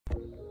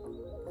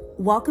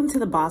Welcome to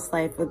the Boss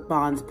Life with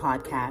Bonds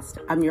podcast.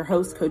 I'm your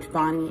host, Coach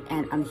Bonnie,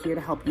 and I'm here to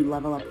help you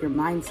level up your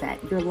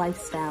mindset, your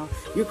lifestyle,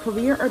 your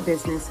career or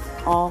business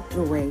all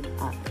the way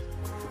up.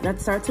 That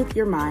starts with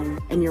your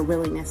mind and your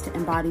willingness to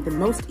embody the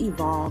most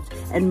evolved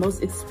and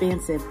most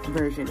expansive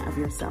version of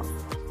yourself.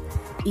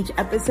 Each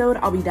episode,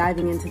 I'll be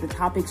diving into the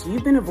topics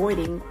you've been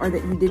avoiding or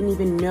that you didn't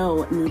even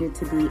know needed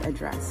to be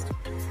addressed.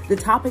 The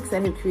topics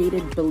that have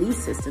created belief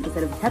systems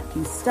that have kept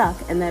you stuck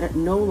and that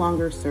no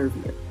longer serve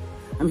you.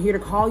 I'm here to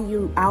call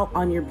you out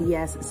on your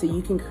BS so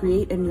you can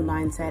create a new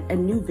mindset, a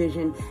new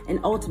vision, and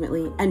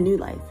ultimately a new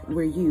life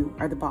where you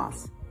are the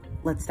boss.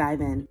 Let's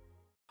dive in.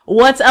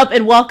 What's up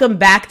and welcome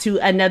back to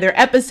another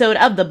episode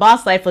of The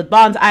Boss Life with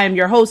Bonds. I am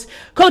your host,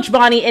 Coach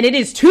Bonnie, and it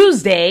is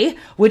Tuesday,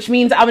 which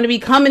means I'm going to be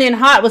coming in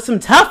hot with some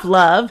tough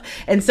love.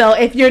 And so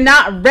if you're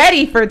not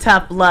ready for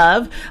tough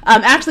love,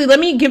 actually, let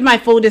me give my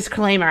full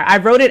disclaimer. I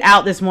wrote it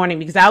out this morning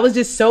because I was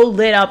just so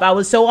lit up. I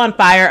was so on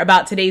fire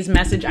about today's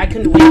message. I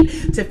couldn't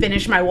wait to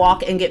finish my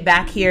walk and get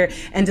back here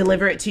and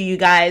deliver it to you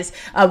guys.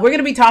 We're going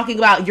to be talking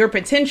about your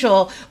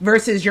potential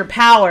versus your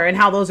power and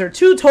how those are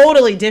two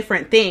totally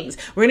different things.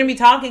 We're going to be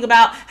talking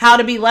about how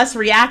to be less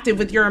reactive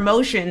with your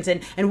emotions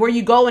and where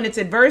you go when it's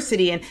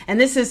adversity and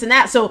this and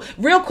that. So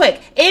real quick,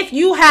 if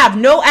you have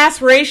no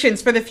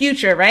aspirations for the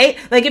future, right?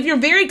 Like if you're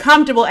very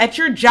comfortable at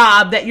your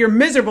job that you're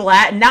miserable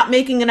at and not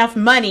making enough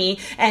money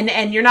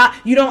and you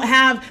don't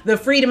have the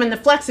freedom and the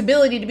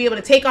flexibility to be able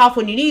to take off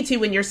when you need to,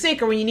 when you're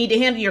sick or when you need to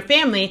handle your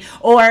family,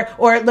 or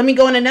let me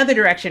go in another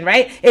direction,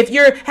 right? If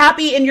you're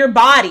happy in your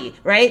body,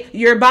 right?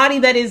 Your body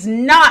that is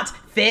not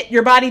fit,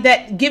 your body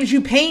that gives you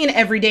pain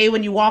every day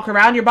when you walk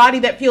around, your body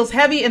that feels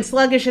heavy and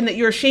sluggish and that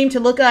you're ashamed to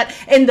look at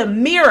in the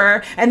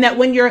mirror, and that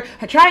when you're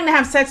trying to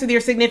have sex with your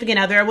significant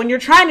other, when you're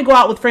trying to go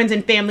out with friends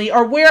and family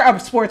or wear a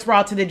sports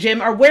bra to the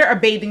gym or wear a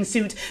bathing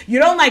suit, you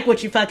don't like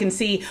what you fucking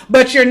see,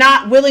 but you're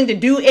not willing to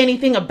do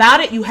anything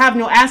about it. You have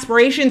no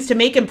aspirations to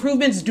make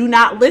improvements. Do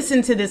not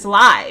listen to this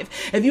live.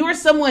 If you are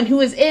someone who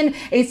is in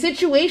a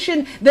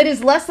situation that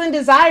is less than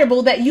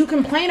desirable, that you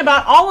complain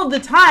about all of the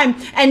time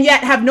and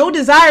yet have no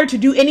desire to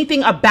do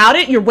anything about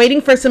it, you're waiting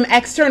for some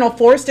external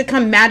force to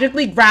come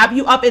magically grab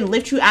you up and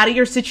lift you out of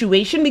your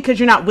situation because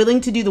you're not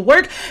willing to do the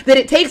work that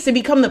it takes to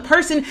become the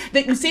person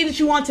that you say that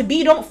you want to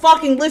be, don't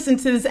fucking listen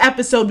to this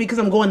episode because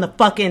I'm going the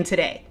fuck in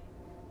today.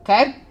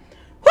 Okay?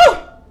 Whew!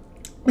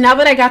 Now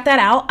that I got that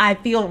out, I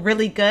feel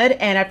really good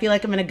and I feel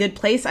like I'm in a good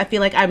place. I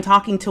feel like I'm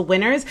talking to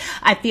winners.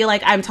 I feel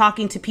like I'm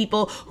talking to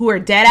people who are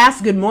dead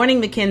ass. Good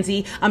morning,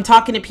 Mackenzie. I'm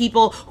talking to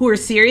people who are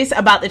serious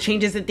about the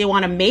changes that they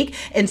want to make.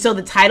 And so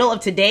the title of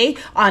today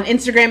on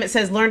Instagram, it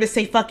says learn to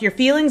say fuck your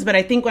feelings. But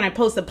I think when I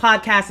post the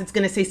podcast, it's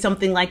going to say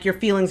something like your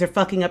feelings are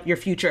fucking up your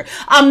future.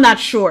 I'm not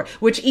sure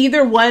which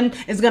either one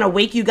is going to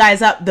wake you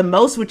guys up the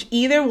most, which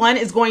either one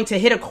is going to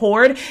hit a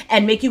chord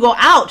and make you go,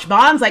 ouch,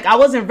 Bonds, like I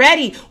wasn't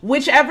ready.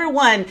 Whichever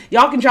one,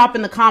 y'all can drop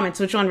in the comments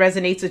which one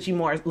resonates with you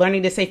more,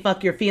 learning to say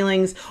fuck your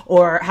feelings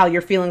or how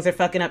your feelings are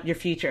fucking up your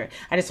future.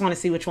 I just want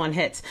to see which one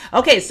hits.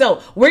 Okay,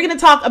 so we're going to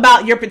talk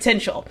about your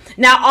potential.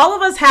 Now, all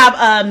of us have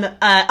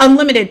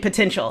unlimited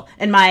potential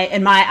in my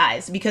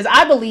eyes, because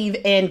I believe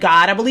in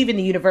God. I believe in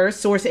the universe,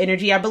 source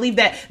energy. I believe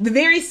that the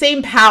very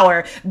same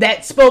power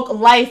that spoke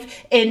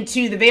life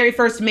into the very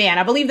first man,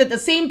 I believe that the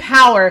same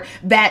power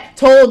that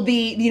told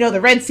the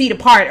Red Sea to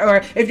part,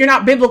 or if you're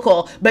not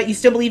biblical but you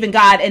still believe in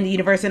God and the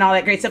universe and all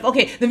that great stuff,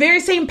 okay, the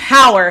very same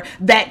power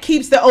that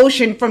keeps the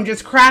ocean from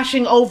just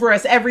crashing over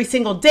us every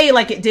single day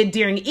like it did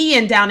during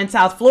Ian down in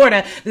South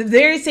Florida, the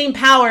very same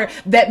power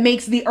that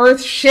makes the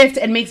earth shift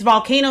and makes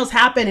volcanoes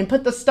happen and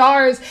put the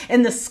stars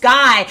in the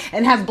sky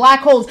and has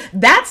black holes,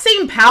 that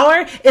same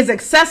power is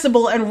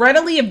accessible and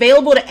readily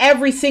available to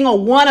every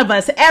single one of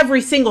us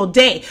every single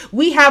day.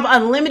 We have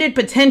unlimited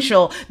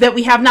potential that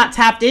we have not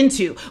tapped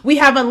into. We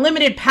have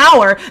unlimited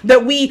power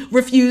that we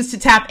refuse to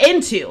tap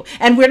into.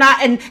 And we're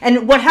not,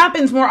 and what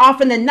happens more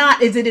often than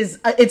not is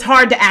it's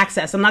hard to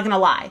access. I'm not going to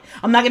lie.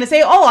 I'm not going to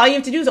say, oh, all you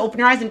have to do is open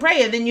your eyes and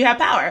pray and then you have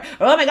power.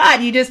 Or, oh my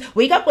God, you just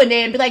wake up one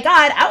day and be like,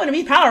 God, I want to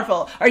be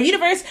powerful. Or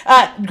universe,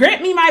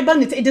 grant me my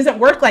abundance. It doesn't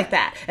work like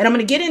that. And I'm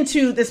going to get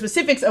into the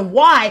specifics of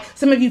why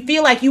some of you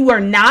feel like you are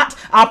not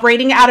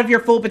operating out of your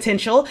full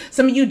potential.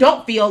 Some of you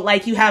don't feel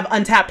like you have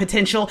untapped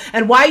potential,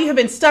 and why you have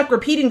been stuck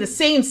repeating the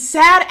same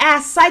sad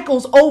ass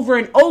cycles over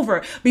and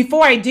over.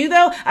 Before I do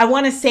though, I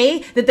want to say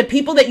that the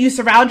people that you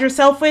surround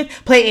yourself with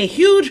play a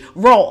huge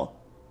role.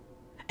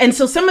 And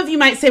so some of you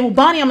might say, well,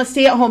 Bonnie, I'm a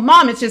stay-at-home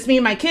mom. It's just me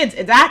and my kids.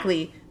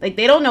 Exactly. Like,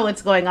 they don't know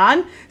what's going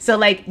on. So,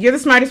 like, you're the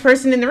smartest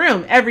person in the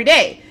room every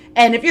day.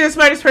 And if you're the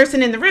smartest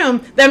person in the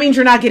room, that means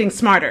you're not getting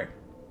smarter.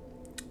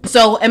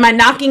 So am I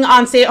knocking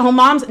on stay-at-home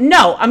moms?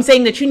 No, I'm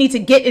saying that you need to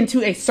get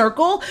into a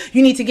circle.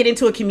 You need to get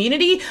into a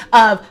community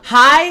of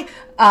high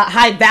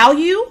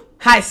value,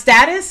 high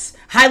status,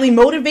 highly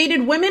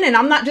motivated women. And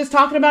I'm not just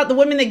talking about the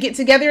women that get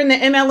together in the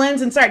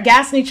MLMs and start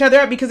gassing each other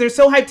up because they're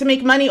so hyped to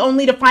make money,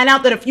 only to find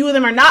out that a few of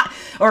them are not,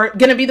 or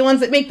going to be the ones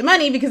that make the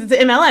money because it's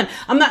an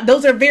MLM.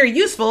 Those are very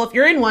useful. If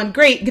you're in one,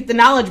 great, get the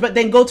knowledge, but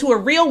then go to a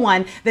real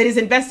one that is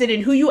invested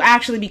in who you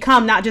actually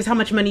become, not just how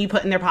much money you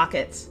put in their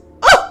pockets.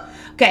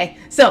 Okay,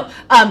 so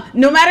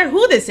no matter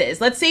who this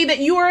is, let's say that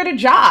you are at a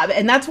job,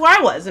 and that's where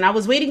I was, and I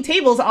was waiting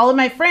tables. All of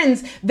my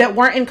friends that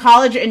weren't in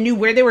college and knew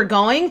where they were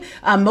going,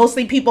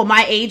 mostly people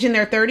my age in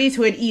their 30s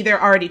who had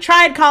either already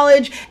tried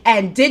college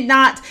and did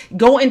not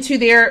go into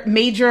their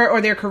major or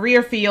their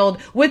career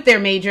field with their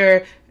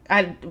major.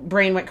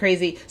 Brain went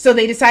crazy. So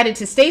they decided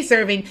to stay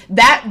serving.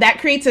 That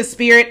creates a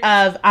spirit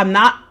of,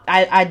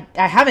 I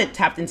haven't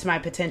tapped into my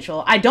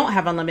potential. I don't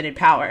have unlimited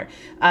power.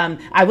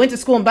 I went to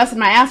school and busted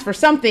my ass for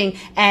something,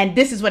 and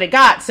this is what it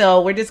got.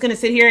 So we're just going to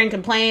sit here and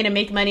complain and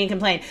make money and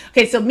complain.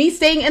 Okay, so me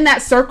staying in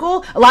that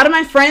circle, a lot of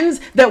my friends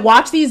that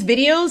watch these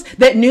videos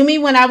that knew me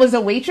when I was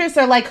a waitress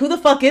are like, who the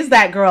fuck is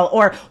that girl?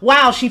 Or,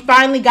 wow, she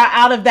finally got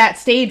out of that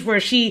stage where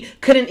she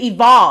couldn't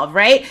evolve,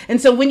 right?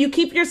 And so when you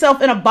keep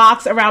yourself in a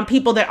box around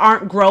people that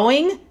aren't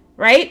growing,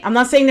 right? I'm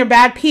not saying they're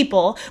bad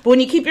people, but when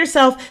you keep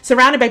yourself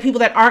surrounded by people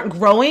that aren't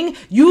growing,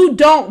 you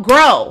don't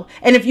grow.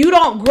 And if you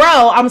don't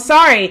grow, I'm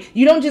sorry,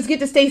 you don't just get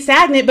to stay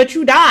stagnant, but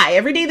you die.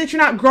 Every day that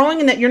you're not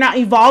growing and that you're not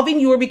evolving,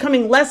 you are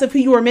becoming less of who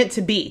you were meant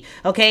to be.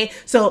 Okay.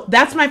 So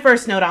that's my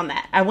first note on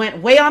that. I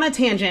went way on a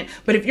tangent,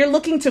 but if you're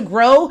looking to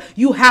grow,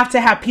 you have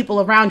to have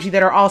people around you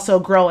that are also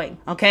growing.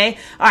 Okay.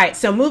 All right.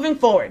 So moving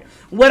forward,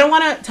 what I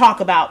want to talk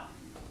about,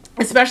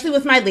 especially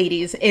with my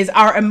ladies, is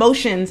our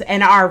emotions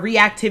and our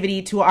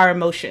reactivity to our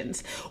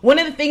emotions. One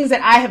of the things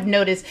that I have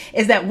noticed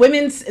is that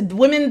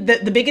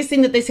the biggest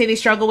thing that they say they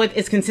struggle with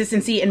is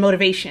consistency and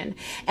motivation.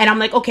 And I'm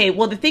like, okay,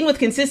 well, the thing with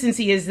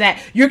consistency is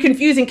that you're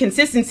confusing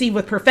consistency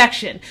with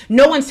perfection.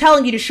 No one's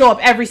telling you to show up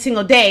every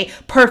single day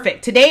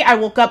perfect. Today, I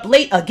woke up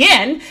late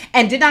again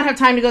and did not have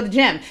time to go to the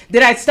gym.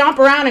 Did I stomp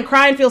around and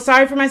cry and feel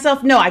sorry for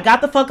myself? No, I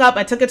got the fuck up.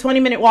 I took a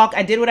 20-minute walk.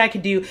 I did what I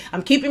could do.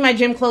 I'm keeping my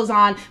gym clothes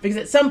on because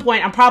at some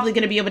point, I'm probably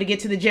going to be able to get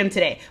to the gym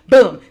today.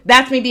 Boom.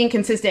 That's me being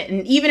consistent.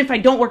 And even if I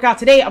don't work out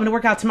today, I'm going to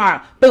work out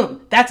tomorrow.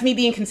 Boom. That's me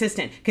being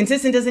consistent.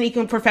 Consistent doesn't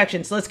equal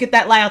perfection. So let's get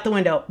that lie out the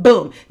window.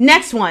 Boom.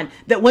 Next one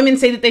that women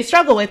say that they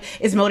struggle with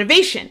is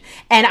motivation.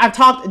 And I've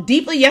talked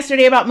deeply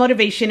yesterday about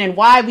motivation and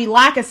why we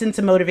lack a sense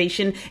of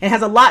motivation. It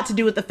has a lot to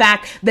do with the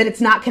fact that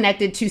it's not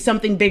connected to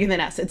something bigger than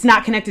us. It's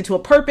not connected to a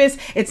purpose.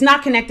 It's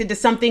not connected to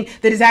something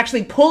that is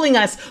actually pulling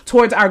us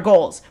towards our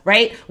goals,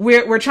 right?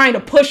 We're trying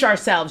to push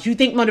ourselves. You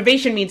think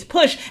motivation means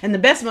push, and the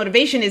best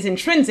motivation is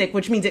intrinsic,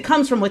 which means it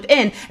comes from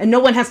within and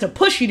no one has to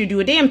push you to do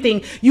a damn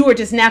thing. You are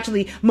just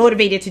naturally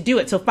motivated to do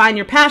it. So find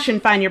your passion,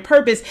 find your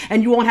purpose,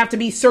 and you won't have to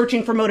be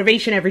searching for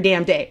motivation every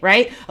damn day,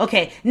 right?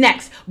 Okay,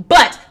 next.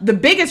 But the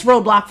biggest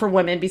roadblock for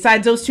women,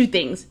 besides those two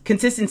things,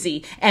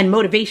 consistency and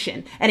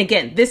motivation. And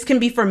again, this can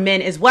be for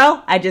men as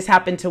well. I just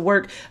happen to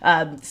work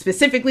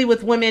specifically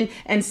with women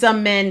and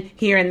some men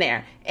here and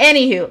there.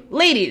 Anywho,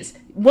 ladies,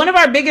 one of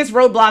our biggest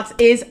roadblocks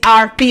is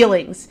our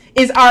feelings,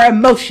 is our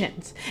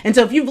emotions. And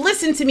so if you've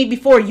listened to me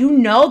before, you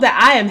know that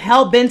I am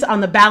hell-bent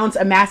on the balance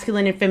of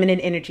masculine and feminine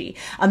energy.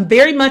 I'm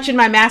very much in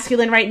my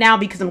masculine right now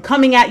because I'm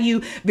coming at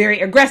you very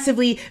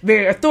aggressively,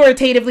 very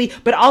authoritatively,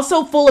 but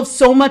also full of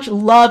so much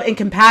love and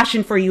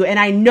compassion for you. And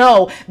I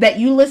know that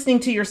you listening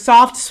to your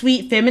soft,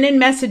 sweet, feminine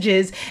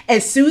messages,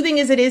 as soothing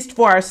as it is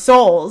for our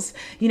souls,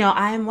 you know,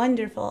 I am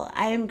wonderful,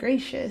 I am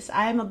gracious,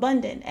 I am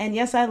abundant. And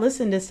yes, I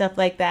listen to stuff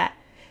like that.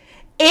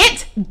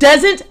 It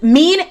doesn't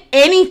mean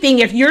anything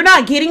if you're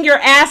not getting your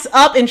ass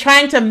up and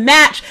trying to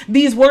match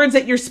these words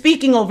that you're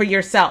speaking over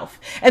yourself.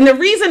 And the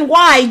reason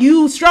why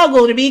you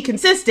struggle to be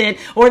consistent,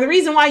 or the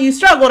reason why you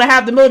struggle to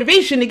have the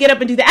motivation to get up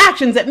and do the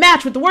actions that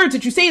match with the words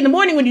that you say in the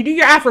morning when you do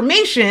your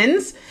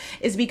affirmations,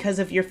 is because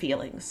of your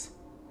feelings.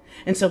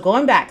 And so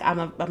going back, I'm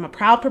a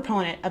proud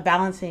proponent of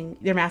balancing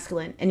your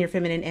masculine and your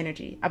feminine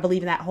energy. I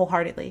believe in that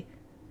wholeheartedly.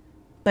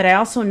 But I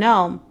also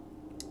know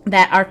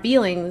that our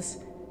feelings,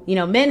 you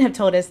know, men have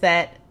told us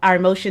that our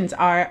emotions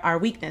are our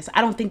weakness.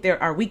 I don't think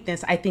they're our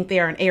weakness. I think they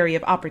are an area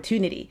of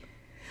opportunity.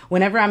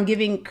 Whenever I'm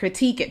giving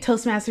critique at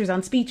Toastmasters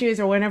on speeches,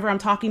 or whenever I'm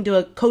talking to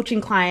a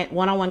coaching client,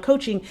 one-on-one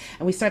coaching,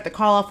 and we start the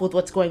call off with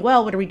what's going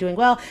well, what are we doing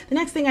well? The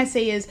next thing I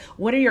say is,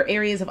 what are your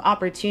areas of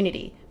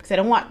opportunity? Because I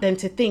don't want them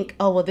to think,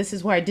 oh, well, this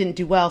is where I didn't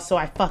do well, so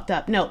I fucked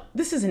up. No,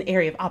 this is an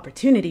area of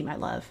opportunity, my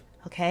love.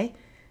 Okay?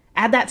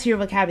 Add that to your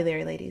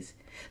vocabulary, ladies.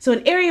 So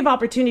an area of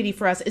opportunity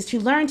for us is to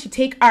learn to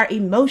take our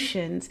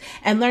emotions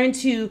and learn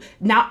to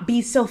not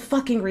be so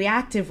fucking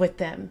reactive with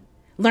them.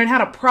 Learn how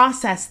to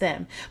process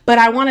them. But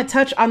I want to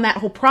touch on that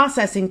whole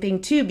processing thing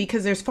too,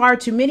 because there's far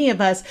too many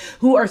of us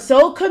who are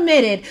so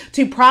committed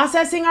to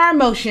processing our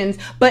emotions,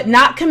 but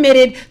not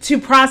committed to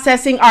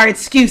processing our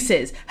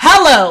excuses.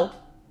 Hello.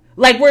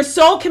 Like, we're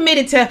so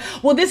committed to,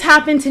 well, this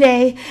happened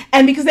today,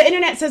 and because the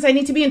internet says I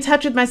need to be in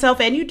touch with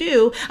myself, and you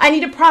do, I need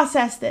to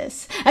process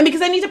this. And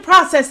because I need to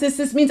process this,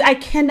 this means I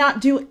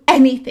cannot do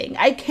anything.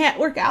 I can't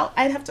work out.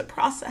 I'd have to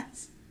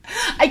process.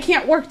 I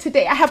can't work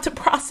today. I have to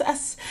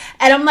process.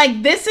 And I'm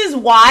like, this is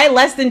why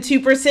less than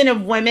 2%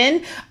 of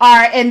women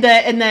are in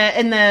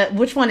the,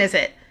 which one is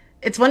it?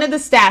 It's one of the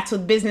stats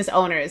with business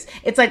owners.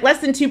 It's like less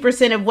than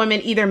 2% of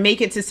women either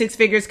make it to six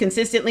figures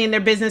consistently in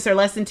their business, or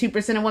less than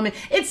 2% of women.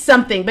 It's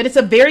something, but it's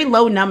a very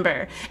low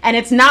number. And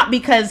it's not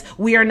because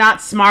we are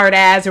not smart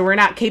as, or we're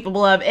not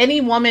capable of. Any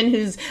woman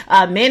who's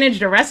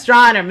managed a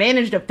restaurant or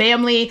managed a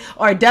family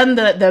or done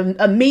the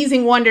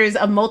amazing wonders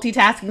of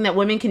multitasking that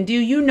women can do,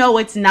 you know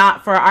it's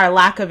not for our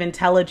lack of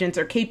intelligence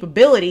or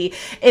capability.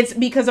 It's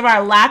because of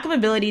our lack of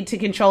ability to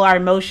control our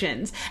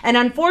emotions. And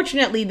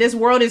unfortunately, this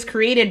world is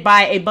created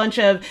by a bunch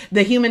of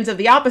the humans of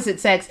the opposite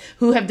sex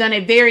who have done a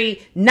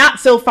very not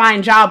so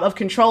fine job of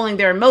controlling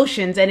their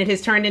emotions, and it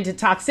has turned into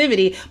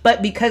toxicity.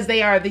 But because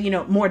they are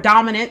the more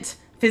dominant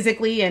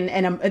physically,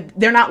 and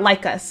they're not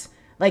like us.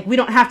 Like, we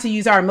don't have to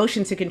use our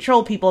emotions to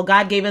control people.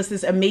 God gave us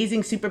this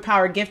amazing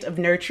superpower gift of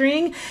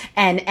nurturing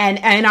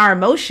and our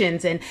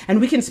emotions.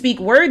 And we can speak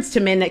words to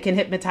men that can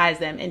hypnotize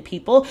them and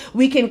people.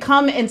 We can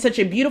come in such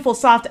a beautiful,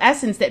 soft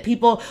essence that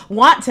people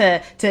want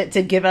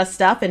to give us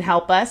stuff and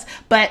help us.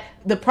 But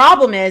the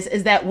problem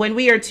is that when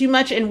we are too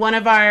much in one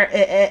of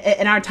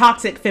in our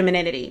toxic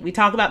femininity, we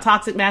talk about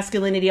toxic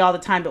masculinity all the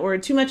time, but we're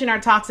too much in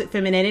our toxic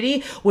femininity,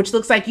 which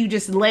looks like you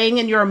just laying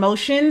in your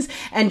emotions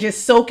and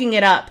just soaking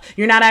it up.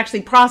 You're not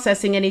actually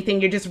processing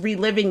anything. You're just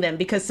reliving them,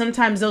 because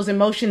sometimes those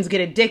emotions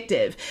get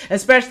addictive,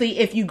 especially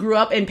if you grew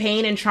up in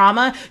pain and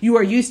trauma. You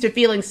are used to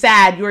feeling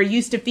sad. You are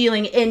used to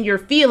feeling in your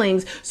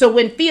feelings. So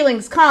when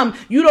feelings come,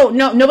 you don't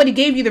know, nobody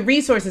gave you the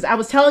resources. I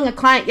was telling a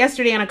client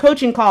yesterday on a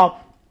coaching call,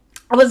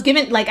 I was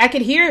given, I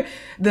could hear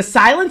the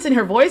silence in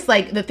her voice,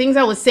 like the things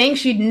I was saying,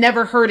 she'd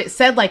never heard it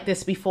said like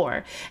this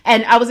before.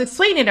 And I was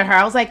explaining to her,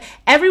 I was like,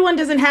 everyone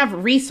doesn't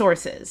have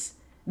resources.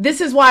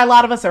 This is why a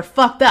lot of us are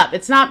fucked up.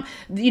 It's not,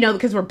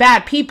 because we're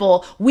bad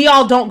people. We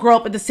all don't grow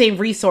up with the same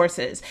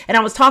resources. And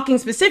I was talking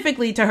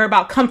specifically to her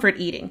about comfort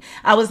eating.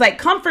 I was like,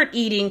 comfort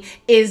eating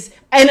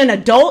and an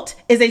adult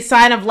is a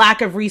sign of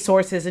lack of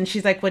resources. And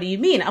she's like, what do you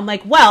mean? I'm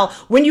like, well,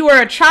 when you were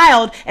a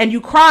child and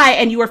you cry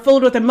and you are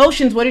filled with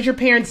emotions, what did your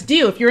parents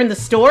do? If you're in the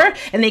store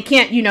and they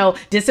can't,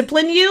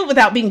 discipline you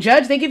without being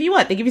judged, they give you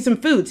what? They give you some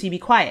food so you be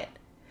quiet.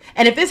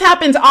 And if this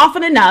happens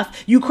often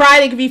enough, you cry,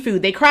 they give you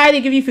food. They cry,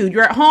 they give you food.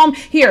 You're at home.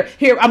 Here,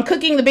 I'm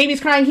cooking. The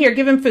baby's crying. Here,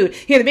 give him food.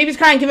 Here, the baby's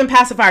crying. Give him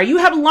pacifier. You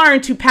have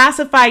learned to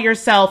pacify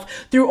yourself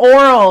through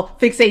oral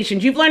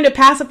fixations. You've learned to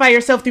pacify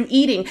yourself through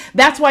eating.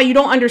 That's why you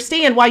don't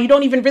understand why you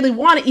don't even really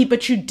want to eat,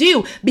 but you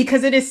do,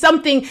 because it is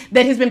something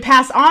that has been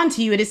passed on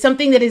to you. It is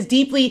something that is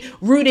deeply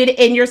rooted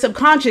in your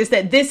subconscious,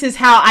 that this is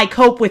how I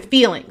cope with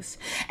feelings.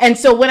 And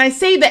so when I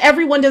say that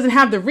everyone doesn't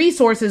have the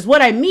resources,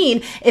 what I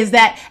mean is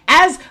that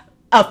as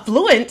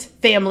affluent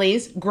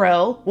families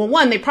grow, well,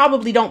 one, they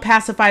probably don't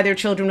pacify their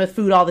children with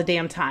food all the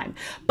damn time.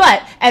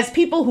 But as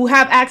people who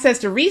have access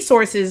to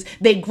resources,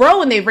 they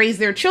grow and they raise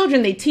their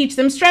children. They teach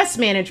them stress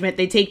management.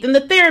 They take them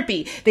to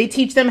therapy. They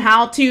teach them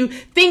how to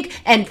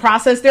think and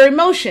process their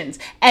emotions.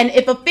 And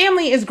if a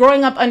family is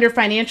growing up under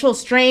financial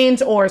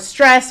strains or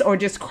stress or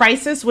just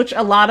crisis, which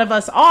a lot of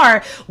us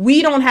are,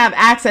 we don't have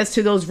access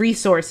to those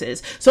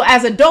resources. So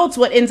as adults,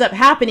 what ends up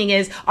happening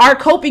is our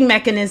coping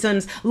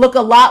mechanisms look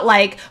a lot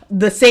like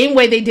the same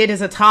way they did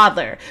as a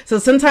toddler. So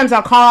sometimes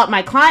I'll call out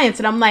my clients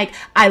and I'm like,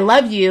 I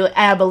love you and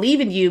I believe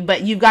in you,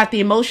 but you've got the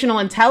emotional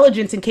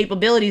intelligence and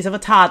capabilities of a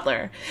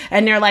toddler.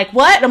 And they're like,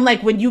 what? And I'm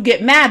like, when you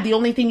get mad, the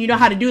only thing you know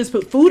how to do is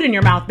put food in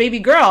your mouth. Baby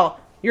girl,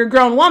 you're a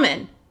grown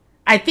woman.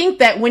 I think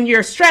that when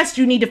you're stressed,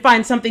 you need to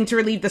find something to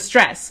relieve the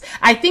stress.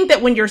 I think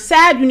that when you're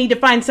sad, you need to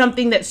find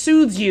something that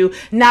soothes you,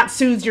 not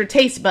soothes your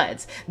taste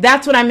buds.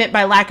 That's what I meant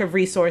by lack of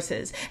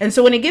resources. And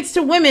so when it gets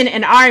to women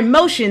and our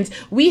emotions,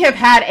 we have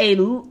had a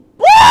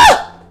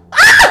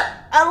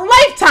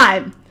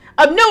lifetime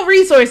of no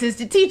resources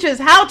to teach us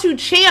how to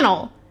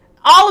channel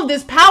all of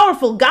this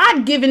powerful,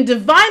 God-given,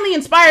 divinely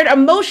inspired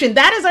emotion.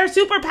 That is our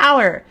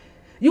superpower.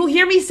 You'll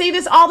hear me say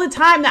this all the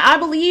time, that I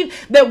believe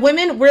that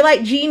women, we're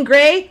like Jean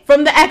Grey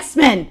from the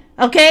X-Men,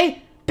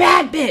 okay?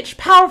 Bad bitch,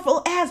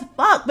 powerful as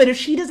fuck, but if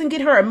she doesn't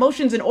get her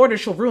emotions in order,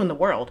 she'll ruin the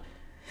world.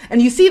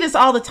 And you see this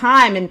all the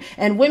time,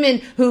 and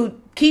women who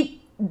keep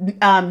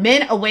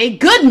men away,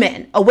 good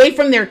men away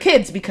from their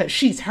kids because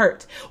she's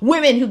hurt.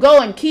 Women who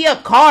go and key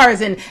up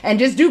cars and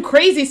just do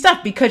crazy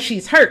stuff because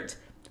she's hurt,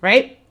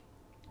 right?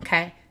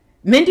 Okay.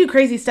 Men do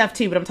crazy stuff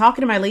too, but I'm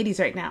talking to my ladies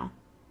right now.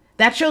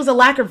 That shows a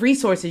lack of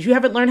resources. You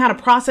haven't learned how to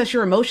process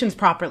your emotions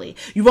properly.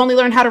 You've only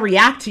learned how to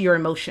react to your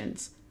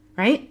emotions,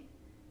 right?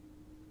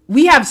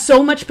 We have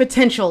so much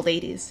potential,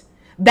 ladies.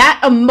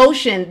 That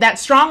emotion, that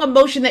strong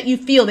emotion that you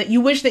feel that you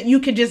wish that you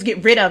could just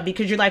get rid of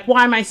because you're like,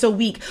 why am I so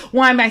weak?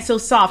 Why am I so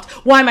soft?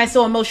 Why am I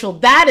so emotional?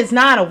 That is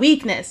not a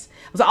weakness.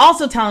 I was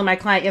also telling my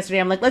client yesterday,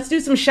 I'm like, let's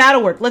do some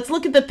shadow work. Let's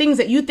look at the things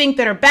that you think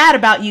that are bad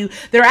about you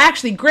that are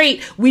actually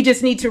great. We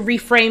just need to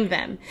reframe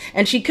them.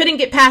 And she couldn't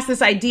get past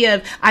this idea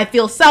of, I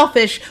feel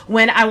selfish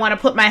when I want to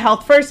put my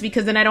health first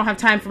because then I don't have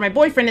time for my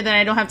boyfriend and then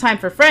I don't have time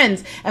for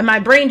friends. And my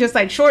brain just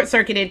like short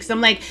circuited because I'm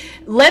like,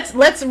 let's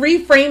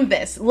reframe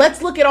this.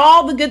 Let's look at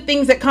all the good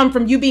things that come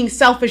from you being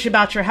selfish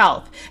about your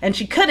health. And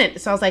she couldn't.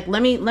 So I was like,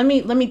 let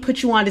me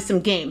put you onto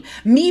some game.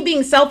 Me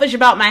being selfish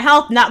about my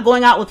health, not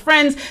going out with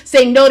friends,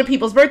 saying no to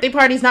people's birthday parties,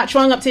 parties, not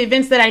showing up to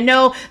events that I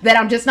know that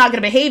I'm just not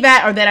going to behave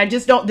at, or that I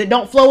just that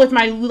don't flow with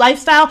my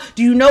lifestyle.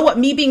 Do you know what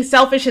me being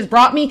selfish has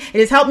brought me?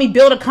 It has helped me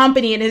build a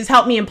company, and it has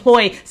helped me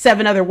employ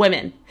 7 other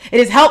women. It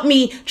has helped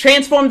me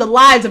transform the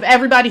lives of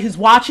everybody who's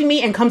watching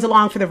me and comes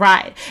along for the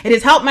ride. It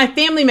has helped my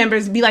family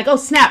members be like, oh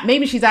snap,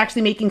 maybe she's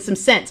actually making some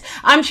sense.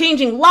 I'm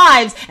changing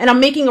lives and I'm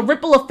making a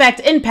ripple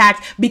effect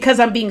impact because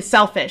I'm being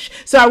selfish.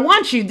 So I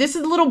want you, this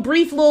is a little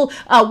brief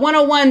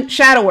 101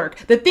 shadow work.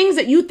 The things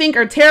that you think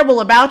are terrible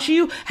about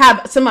you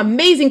have some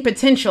amazing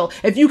potential.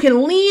 If you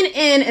can lean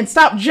in and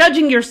stop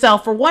judging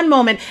yourself for one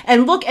moment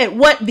and look at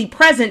what the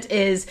present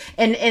is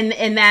and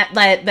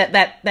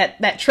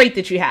that trait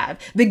that you have,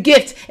 the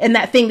gift and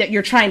that thing that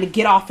you're trying to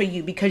get off of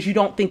you because you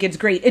don't think it's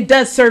great. It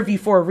does serve you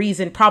for a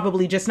reason,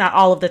 probably just not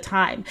all of the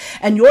time.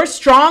 And your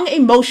strong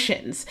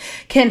emotions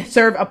can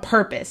serve a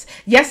purpose.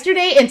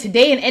 Yesterday and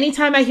today, and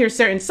anytime I hear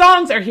certain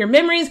songs or hear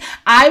memories,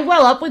 I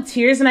well up with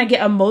tears and I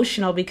get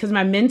emotional because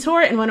my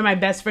mentor and one of my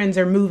best friends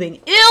are moving.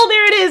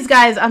 There it is,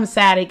 guys. I'm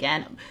sad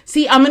again.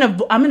 See, I'm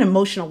an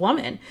emotional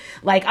woman.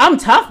 Like, I'm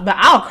tough, but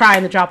I'll cry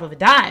in the drop of a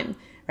dime,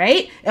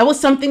 right? It was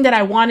something that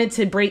I wanted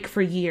to break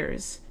for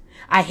years.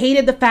 I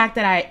hated the fact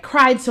that I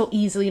cried so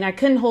easily and I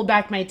couldn't hold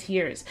back my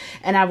tears.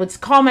 And I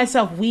would call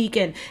myself weak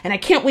and I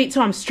can't wait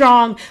till I'm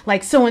strong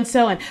like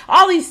so-and-so and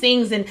all these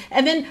things. And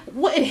then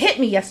it hit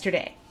me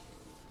yesterday.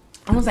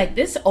 I was like,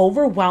 this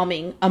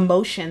overwhelming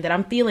emotion that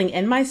I'm feeling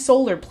in my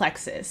solar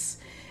plexus,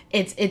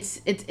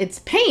 it's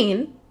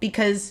pain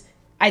because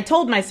I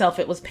told myself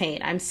it was pain.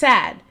 I'm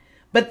sad.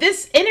 But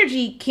this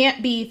energy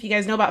can't be, if you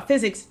guys know about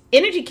physics,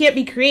 energy can't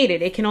be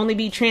created. It can only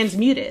be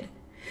transmuted.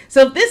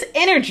 So if this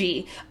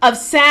energy of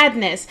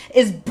sadness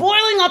is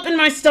boiling up in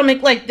my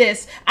stomach like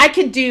this, I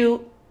could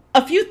do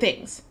a few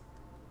things.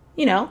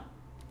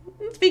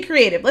 Let's be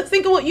creative. Let's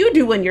think of what you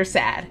do when you're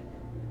sad.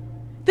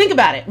 Think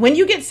about it. When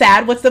you get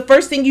sad, what's the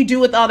first thing you do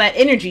with all that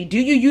energy? Do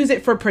you use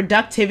it for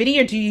productivity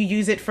or do you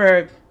use it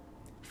for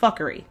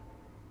fuckery?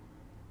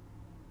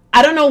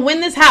 I don't know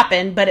when this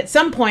happened, but at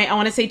some point, I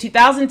want to say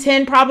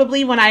 2010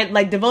 probably, when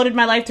I devoted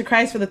my life to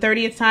Christ for the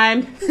 30th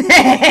time.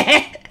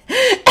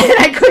 And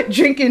I quit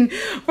drinking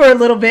for a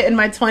little bit in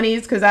my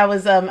 20s because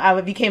I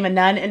became a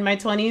nun in my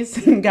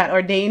 20s and got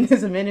ordained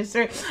as a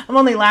minister. I'm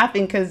only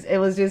laughing because it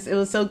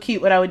was so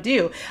cute what I would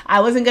do.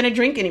 I wasn't going to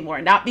drink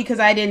anymore, not because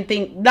I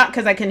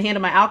couldn't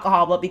handle my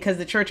alcohol, but because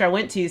the church I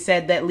went to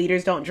said that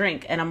leaders don't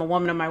drink, and I'm a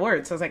woman of my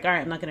word. So I was like, all right,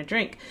 I'm not going to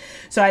drink.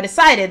 So I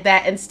decided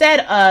that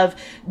instead of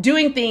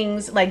doing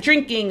things like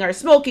drinking or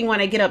smoking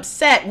when I get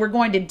upset, we're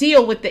going to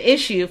deal with the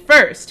issue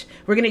first.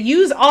 We're going to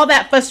use all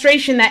that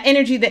frustration, that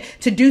energy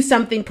to do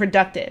something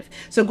productive.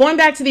 So going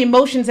back to the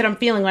emotions that I'm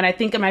feeling when I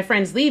think of my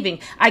friends leaving,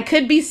 I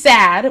could be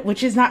sad,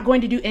 which is not going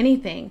to do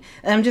anything.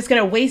 I'm just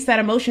going to waste that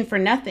emotion for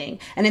nothing.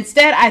 And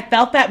instead, I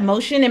felt that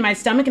motion in my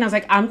stomach and I was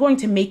like, I'm going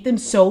to make them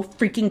so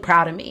freaking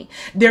proud of me.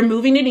 They're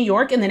moving to New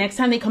York, and the next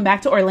time they come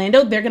back to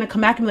Orlando, they're going to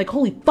come back and be like,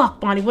 holy fuck,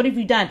 Bonnie, what have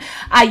you done?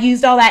 I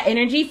used all that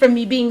energy from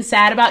me being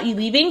sad about you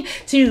leaving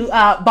to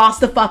boss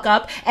the fuck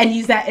up and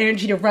use that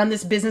energy to run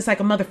this business like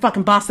a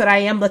motherfucking boss that I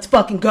am. Let's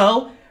fucking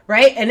go.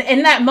 Right? And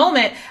in that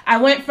moment, I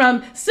went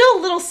from still a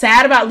little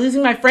sad about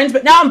losing my friends,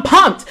 but now I'm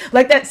pumped.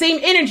 Like, that same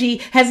energy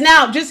has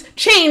now just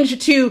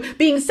changed to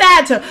being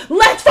sad to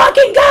let's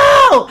fucking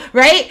go.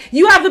 Right?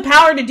 You have the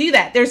power to do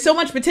that. There's so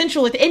much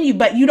potential within you,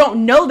 but you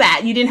don't know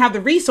that. You didn't have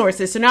the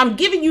resources. So now I'm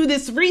giving you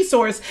this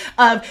resource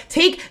of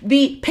take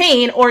the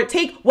pain or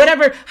take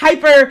whatever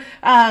hyper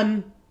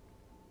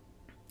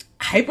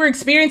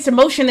experienced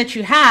emotion that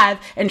you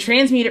have and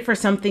transmute it for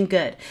something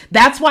good.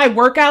 That's why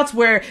workouts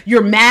where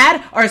you're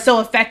mad are so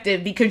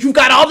effective, because you've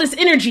got all this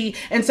energy,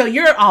 and so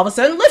you're all of a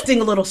sudden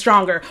lifting a little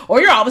stronger, or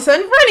you're all of a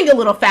sudden running a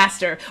little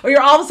faster, or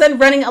you're all of a sudden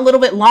running a little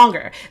bit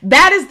longer.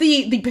 That is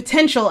the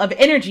potential of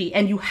energy,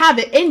 and you have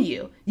it in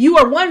you. You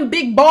are one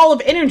big ball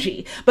of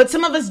energy, but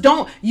some of us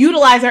don't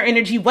utilize our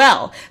energy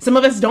well. Some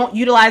of us don't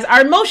utilize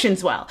our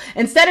emotions well.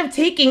 Instead of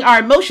taking our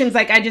emotions,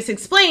 like I just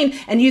explained,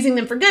 and using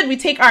them for good, we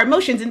take our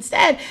emotions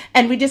instead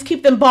and we just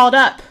keep them balled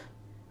up,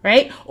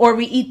 right? Or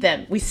we eat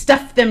them. We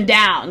stuff them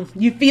down.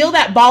 You feel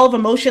that ball of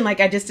emotion like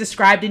I just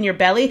described in your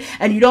belly,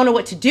 and you don't know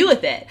what to do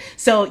with it.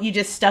 So you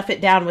just stuff it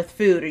down with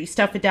food, or you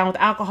stuff it down with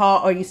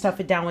alcohol, or you stuff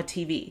it down with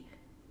TV.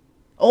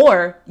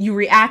 Or you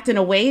react in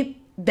a way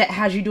that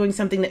has you doing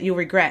something that you'll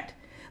regret.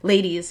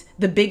 Ladies,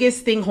 the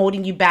biggest thing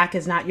holding you back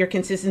is not your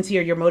consistency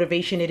or your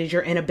motivation. It is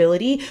your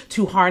inability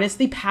to harness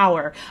the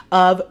power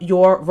of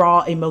your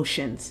raw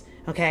emotions.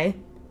 Okay?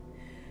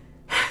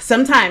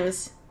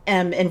 Sometimes,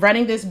 in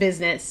running this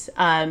business,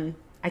 I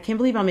can't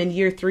believe I'm in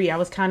year 3. I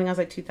was counting, I was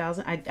like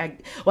 2000.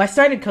 I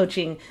started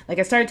coaching, I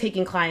started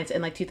taking clients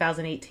in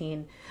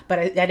 2018, but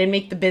I didn't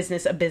make the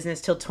business a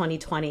business till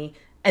 2020.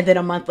 And then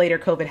a month later,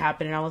 COVID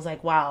happened, and I was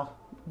like, wow,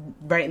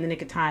 right in the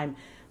nick of time.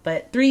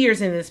 But 3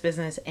 years into this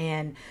business,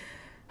 and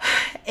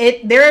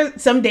there are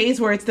some days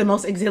where it's the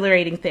most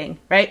exhilarating thing,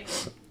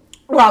 right?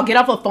 Where I'll get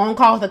off a phone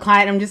call with a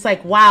client, and I'm just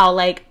like, wow,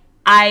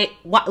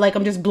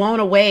 I'm just blown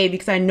away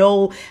because I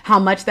know how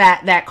much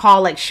that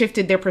call like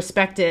shifted their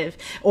perspective,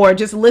 or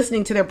just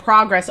listening to their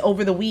progress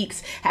over the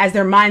weeks as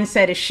their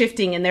mindset is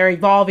shifting and they're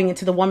evolving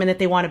into the woman that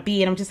they want to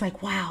be. And I'm just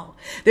like, wow,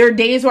 there are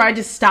days where I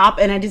just stop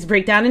and I just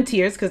break down in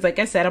tears. Cause like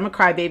I said, I'm a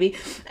crybaby,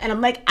 and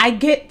I'm like, I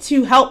get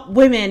to help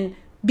women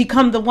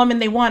become the woman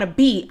they want to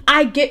be.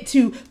 I get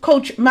to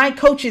coach my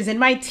coaches and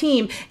my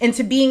team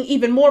into being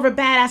even more of a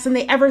badass than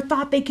they ever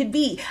thought they could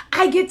be.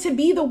 I get to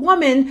be the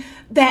woman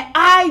that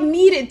I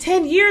needed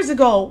 10 years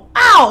ago.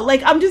 Wow.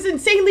 Like, I'm just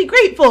insanely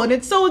grateful, and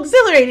it's so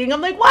exhilarating.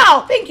 I'm like,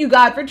 wow, thank you,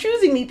 God, for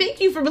choosing me.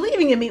 Thank you for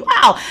believing in me.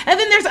 Wow. And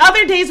then there's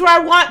other days where I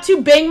want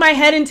to bang my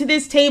head into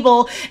this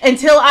table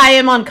until I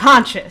am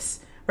unconscious,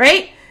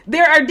 right?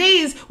 There are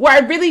days where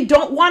I really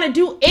don't want to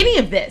do any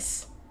of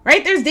this.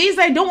 Right? There's days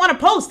that I don't want to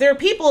post. There are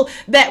people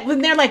that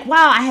when they're like,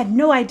 wow, I had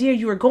no idea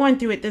you were going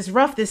through it this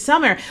rough this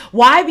summer.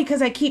 Why?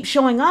 Because I keep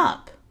showing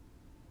up.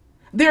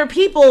 There are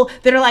people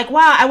that are like,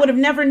 wow, I would have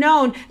never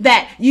known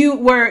that you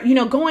were,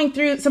 going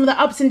through some of the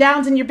ups and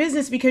downs in your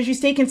business because you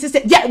stay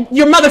consistent. Yeah,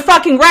 you're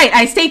motherfucking right.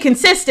 I stay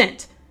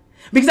consistent.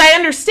 Because I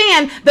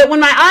understand that when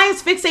my eye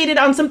is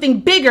fixated on something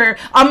bigger,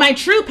 on my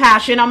true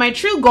passion, on my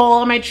true goal,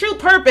 on my true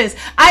purpose,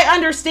 I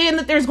understand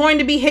that there's going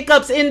to be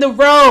hiccups in the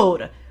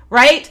road.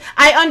 Right?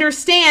 I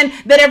understand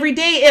that every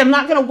day I'm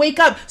not going to wake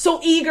up so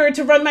eager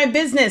to run my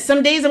business.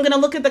 Some days I'm going to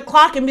look at the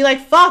clock and be like,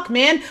 fuck,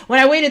 man, when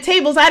I waited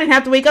tables, I didn't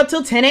have to wake up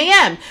till 10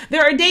 a.m.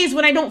 There are days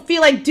when I don't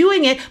feel like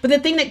doing it, but the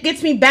thing that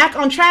gets me back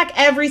on track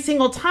every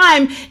single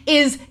time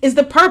is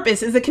the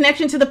purpose, is the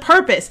connection to the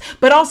purpose.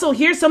 But also,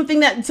 here's something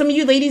that some of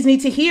you ladies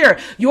need to hear.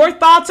 Your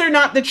thoughts are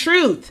not the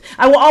truth.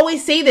 I will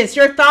always say this.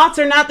 Your thoughts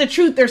are not the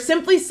truth. They're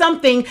simply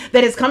something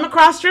that has come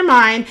across your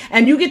mind,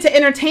 and you get to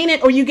entertain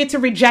it or you get to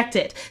reject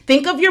it.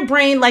 Think of your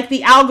brain like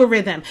the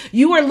algorithm.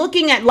 You are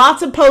looking at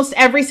lots of posts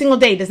every single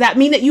day. Does that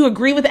mean that you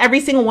agree with every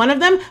single one of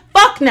them?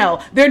 Fuck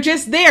no. They're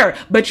just there,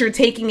 but you're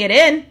taking it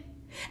in.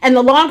 And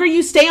the longer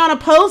you stay on a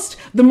post,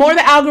 the more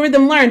the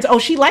algorithm learns, oh,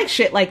 she likes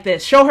shit like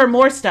this. Show her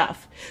more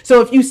stuff.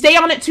 So if you stay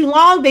on it too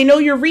long, they know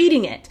you're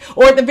reading it.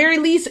 Or at the very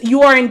least,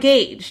 you are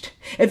engaged.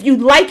 If you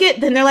like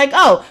it, then they're like,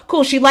 oh,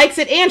 cool, she likes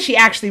it and she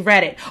actually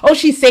read it. Oh,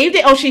 she saved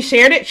it. Oh, she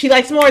shared it. She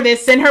likes more of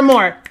this. Send her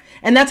more.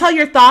 And that's how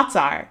your thoughts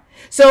are.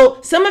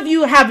 So some of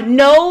you have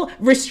no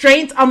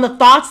restraints on the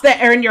thoughts that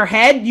are in your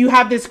head. You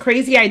have this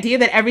crazy idea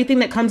that everything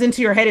that comes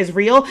into your head is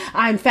real.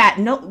 I'm fat.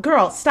 No,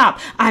 girl, stop.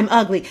 I'm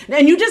ugly.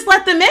 And you just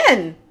let them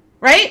in,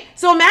 right?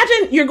 So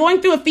imagine you're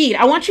going through a feed.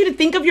 I want you to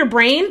think of your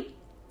brain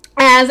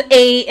as an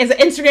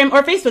Instagram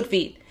or Facebook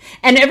feed.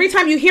 And every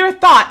time you hear a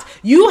thought,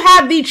 you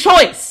have the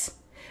choice.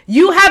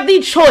 You have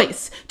the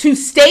choice to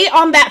stay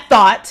on that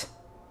thought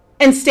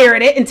and stare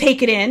at it and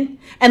take it in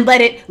and let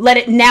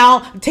it now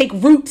take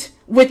root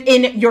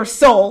within your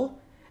soul.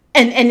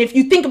 And if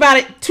you think about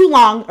it too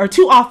long or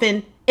too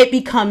often, it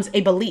becomes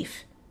a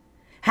belief.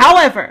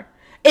 However,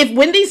 if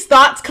when these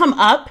thoughts come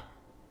up,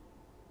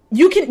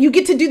 you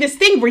get to do this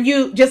thing where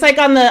you, just like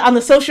on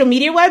the social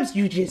media webs,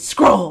 you just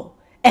scroll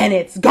and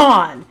it's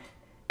gone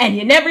and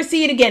you never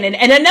see it again.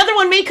 And another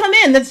one may come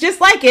in that's just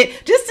like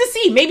it, just to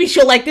see, maybe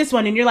she'll like this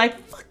one. And you're like,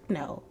 fuck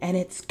no. And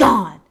it's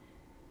gone.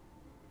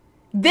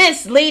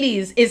 This,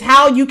 ladies, is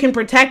how you can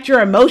protect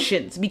your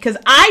emotions, because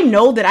I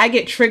know that I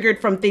get triggered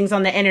from things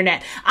on the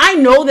internet. I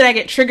know that I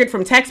get triggered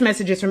from text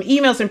messages, from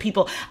emails from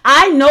people.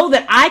 I know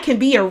that I can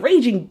be a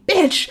raging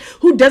bitch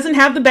who doesn't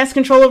have the best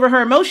control over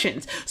her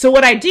emotions. So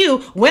what I do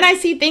when I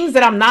see things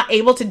that I'm not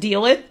able to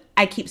deal with,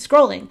 I keep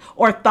scrolling,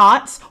 or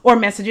thoughts or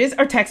messages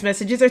or text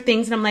messages or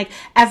things. And I'm like,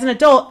 as an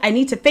adult, I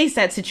need to face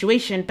that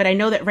situation. But I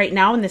know that right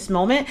now in this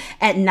moment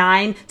at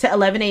 9 to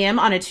 11 a.m.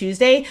 on a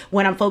Tuesday,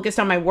 when I'm focused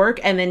on my work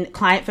and then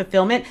client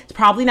fulfillment, it's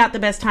probably not the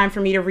best time for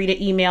me to read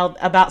an email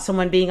about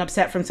someone being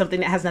upset from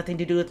something that has nothing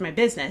to do with my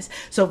business.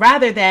 So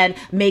rather than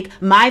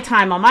make my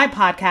time on my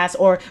podcast,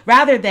 or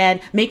rather than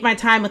make my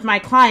time with my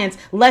clients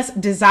less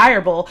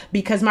desirable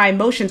because my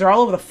emotions are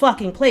all over the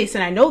fucking place,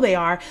 and I know they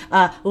are,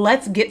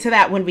 let's get to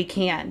that when we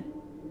can.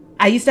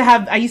 When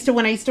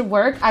I used to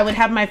work, I would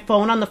have my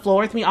phone on the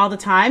floor with me all the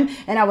time,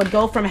 and I would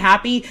go from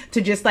happy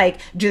to just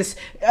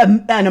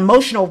an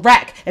emotional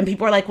wreck. And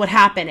people are like, what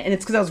happened? And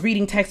it's because I was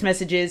reading text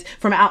messages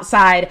from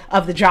outside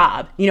of the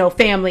job,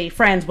 family,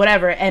 friends,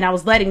 whatever. And I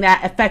was letting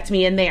that affect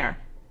me in there.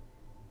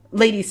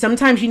 Ladies,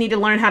 sometimes you need to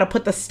learn how to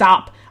put the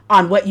stop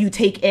on what you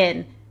take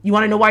in. You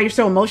want to know why you're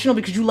so emotional?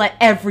 Because you let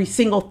every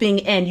single thing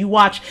in. You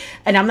watch,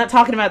 and I'm not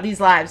talking about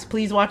these lives.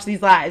 Please watch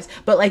these lives.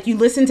 But you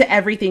listen to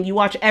everything. You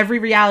watch every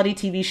reality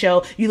TV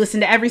show. You listen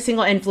to every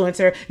single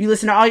influencer. You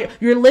listen to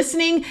you're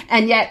listening,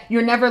 and yet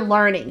you're never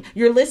learning.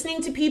 You're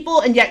listening to people,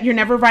 and yet you're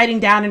never writing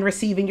down and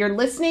receiving. You're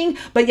listening,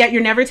 but yet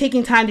you're never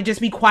taking time to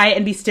just be quiet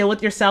and be still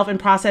with yourself and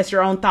process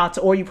your own thoughts,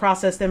 or you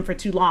process them for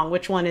too long.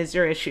 Which one is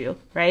your issue,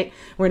 right?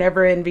 We're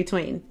never in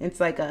between. It's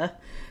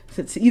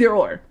it's either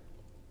or.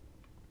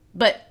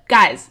 But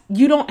guys,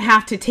 you don't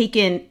have to take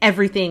in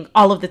everything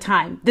all of the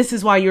time. This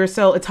is why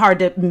it's hard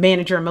to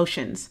manage your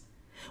emotions.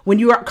 When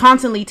you are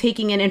constantly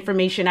taking in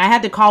information, I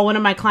had to call one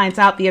of my clients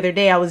out the other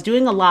day. I was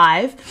doing a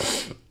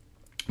live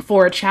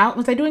for a challenge.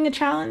 Was I doing a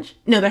challenge?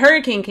 No, the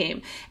hurricane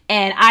came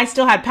and I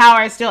still had power.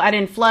 I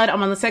didn't flood.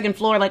 I'm on the second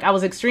floor. Like, I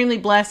was extremely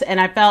blessed. And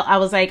I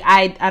was like,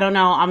 I don't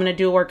know. I'm going to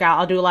do a workout.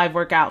 I'll do a live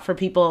workout for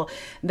people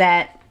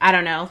that, I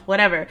don't know,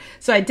 whatever.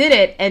 So I did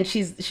it. And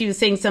she was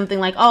saying something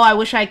like, oh, I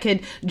wish I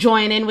could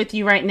join in with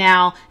you right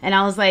now. And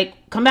I was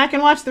like, come back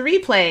and watch the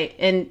replay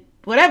and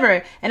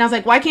whatever. And I was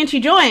like, why can't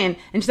you join?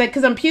 And she's like,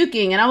 because I'm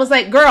puking. And I was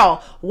like,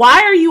 girl,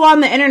 why are you on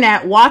the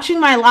internet watching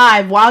my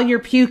live while you're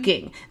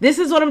puking? This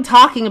is what I'm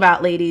talking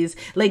about, ladies.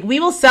 Like, we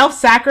will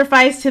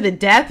self-sacrifice to the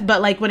death,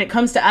 but like when it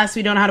comes to us,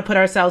 we don't know how to put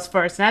ourselves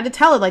first. And I had to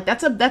tell her, like,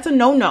 that's a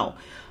no-no.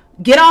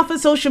 Get off of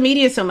social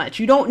media so much.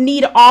 You don't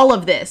need all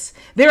of this.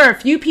 There are a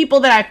few people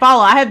that I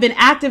follow. I have been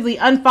actively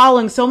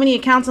unfollowing so many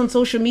accounts on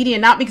social media,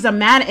 not because I'm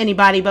mad at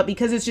anybody, but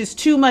because it's just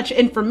too much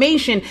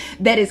information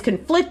that is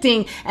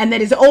conflicting and that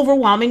is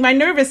overwhelming my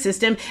nervous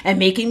system and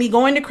making me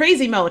go into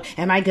crazy mode.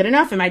 Am I good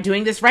enough? Am I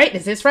doing this right?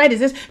 Is this right? Is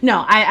this?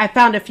 No, I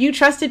found a few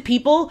trusted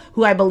people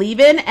who I believe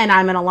in and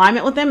I'm in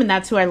alignment with them, and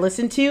that's who I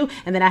listen to.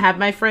 And then I have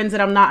my friends that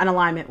I'm not in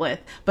alignment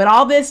with. But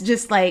all this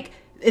just like,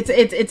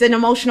 it's an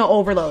emotional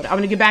overload. I'm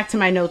going to get back to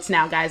my notes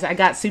now, guys. I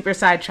got super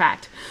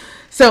sidetracked.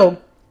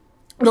 So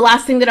the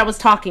last thing that I was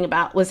talking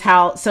about was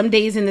how some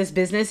days in this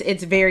business,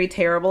 it's very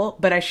terrible,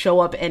 but I show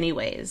up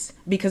anyways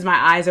because my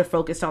eyes are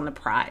focused on the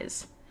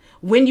prize.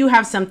 When you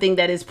have something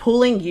that is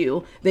pulling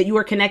you, that you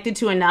are connected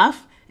to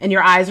enough, and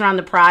your eyes are on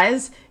the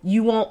prize,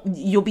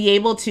 you'll be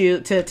able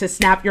to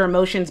snap your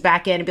emotions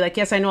back in and be like,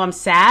 yes, I know I'm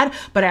sad,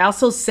 but I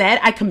also said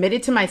I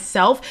committed to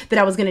myself that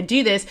I was going to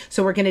do this.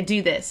 So we're going to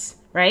do this,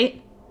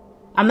 right?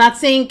 I'm not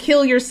saying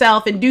kill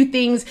yourself and do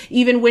things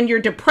even when you're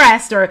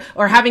depressed or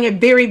having a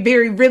very,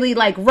 very, really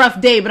like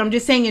rough day. But I'm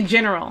just saying in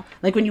general,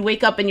 like when you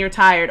wake up and you're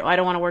tired. Oh, I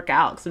don't want to work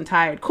out because I'm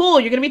tired. Cool.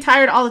 You're going to be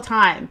tired all the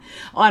time.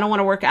 Oh, I don't want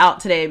to work out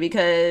today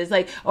because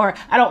or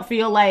I don't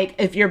feel like,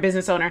 if you're a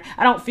business owner,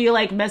 I don't feel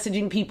like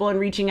messaging people and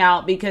reaching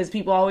out because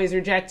people always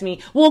reject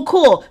me. Well,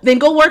 cool. Then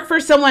go work for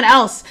someone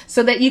else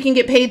so that you can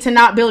get paid to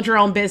not build your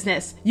own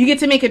business. You get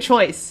to make a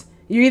choice.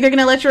 You're either going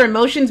to let your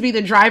emotions be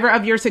the driver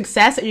of your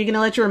success, or you're going to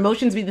let your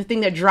emotions be the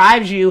thing that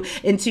drives you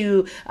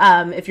into,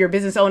 if you're a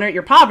business owner,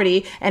 your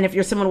poverty, and if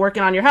you're someone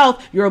working on your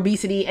health, your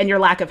obesity and your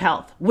lack of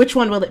health. Which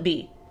one will it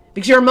be?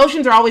 Because your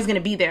emotions are always going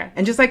to be there.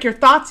 And just like your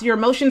thoughts, your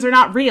emotions are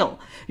not real.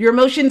 Your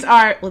emotions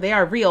are, well, they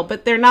are real,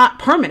 but they're not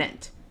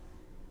permanent.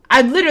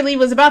 I literally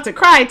was about to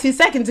cry 2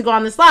 seconds ago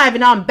on this live,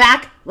 and now I'm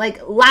back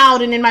like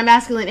loud and in my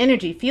masculine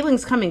energy.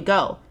 Feelings come and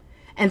go.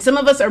 And some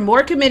of us are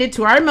more committed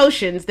to our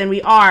emotions than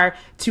we are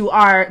to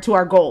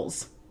our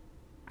goals.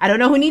 I don't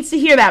know who needs to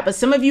hear that, but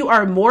some of you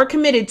are more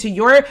committed to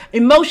your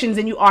emotions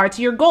than you are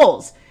to your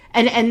goals.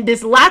 And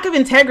this lack of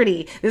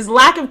integrity, this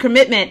lack of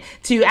commitment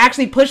to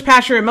actually push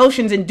past your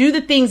emotions and do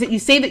the things that you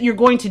say that you're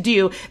going to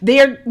do,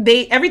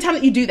 they every time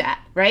that you do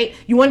that, right?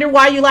 You wonder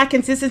why you lack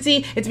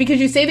consistency. It's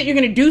because you say that you're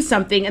going to do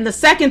something, and the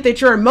second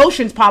that your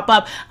emotions pop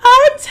up,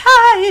 I'm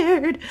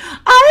tired,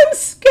 I'm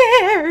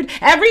scared.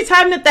 Every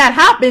time that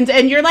happens,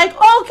 and you're like,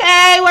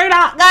 okay, we're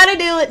not gonna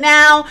do it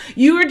now.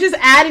 You are just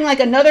adding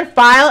like another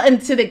file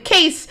into the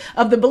case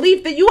of the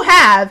belief that you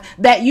have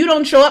that you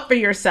don't show up for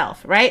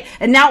yourself, right?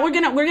 And now we're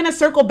gonna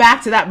circle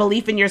back to that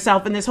belief in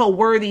yourself and this whole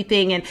worthy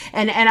thing. And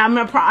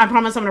I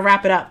promise I'm gonna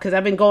wrap it up because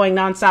I've been going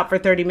nonstop for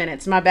 30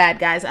 minutes. My bad,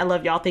 guys. I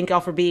love y'all. Thank y'all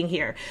for being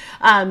here.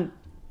 I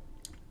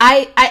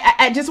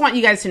just want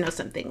you guys to know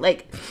something.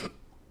 Like,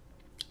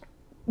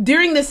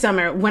 during this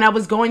summer, when I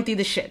was going through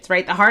the shits,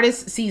 right? The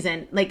hardest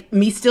season, like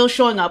me still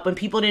showing up when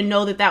people didn't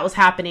know that was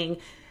happening,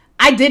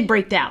 I did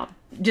break down.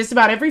 Just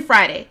about every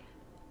Friday,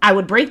 I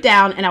would break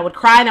down and I would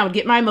cry and I would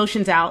get my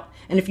emotions out.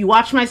 And if you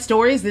watch my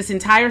stories this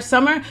entire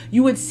summer,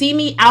 you would see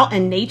me out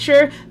in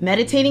nature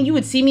meditating. You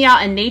would see me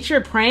out in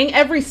nature praying.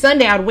 Every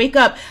Sunday, I would wake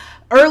up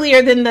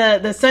earlier than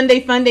the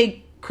Sunday Fun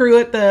Day crew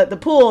at the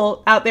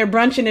pool out there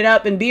brunching it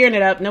up and beering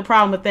it up. No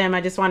problem with them.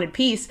 I just wanted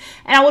peace.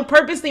 And I would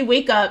purposely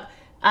wake up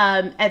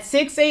at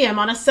 6 a.m.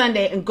 on a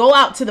Sunday and go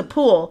out to the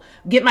pool,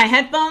 get my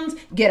headphones,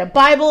 get a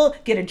Bible,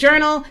 get a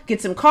journal,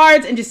 get some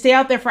cards, and just stay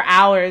out there for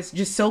hours,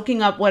 just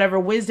soaking up whatever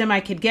wisdom I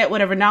could get,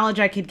 whatever knowledge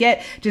I could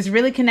get, just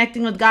really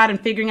connecting with God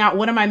and figuring out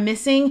what am I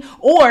missing,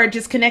 or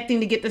just connecting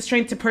to get the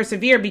strength to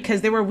persevere,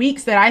 because there were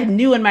weeks that I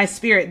knew in my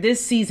spirit,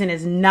 this season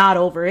is not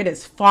over. It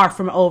is far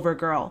from over,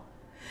 girl.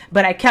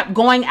 But I kept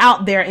going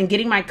out there and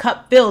getting my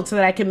cup filled so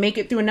that I could make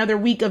it through another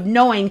week of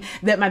knowing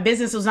that my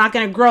business was not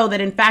going to grow, that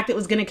in fact it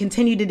was going to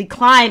continue to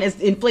decline as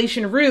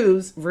inflation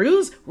rose,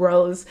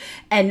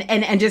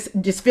 and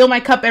just fill my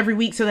cup every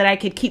week so that I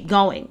could keep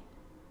going,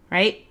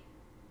 right?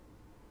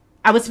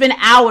 I would spend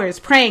hours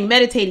praying,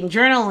 meditating,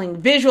 journaling,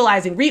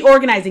 visualizing,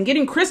 reorganizing,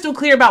 getting crystal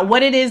clear about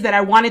what it is that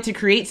I wanted to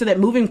create so that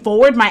moving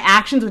forward, my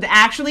actions would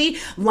actually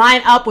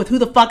line up with who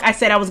the fuck I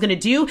said I was going to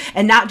do,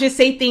 and not just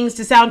say things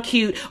to sound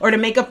cute or to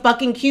make a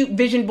fucking cute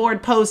vision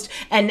board post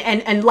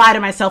and lie to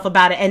myself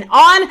about it. And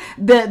on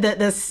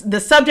the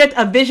subject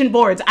of vision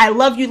boards, I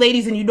love you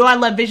ladies, and you know I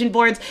love vision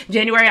boards.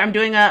 January, I'm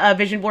doing a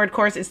vision board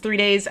course. It's 3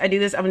 days. I do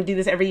this. I'm going to do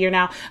this every year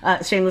now.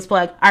 Shameless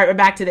plug. All right, we're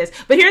back to this.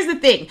 But here's the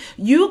thing.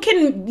 You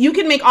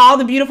can make all all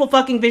the beautiful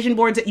fucking vision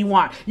boards that you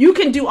want. You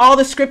can do all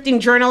the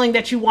scripting, journaling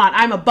that you want.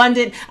 I'm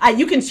abundant.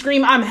 You can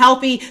scream, I'm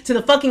healthy till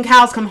the fucking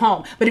cows come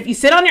home. But if you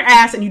sit on your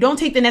ass and you don't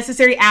take the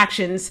necessary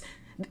actions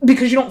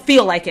because you don't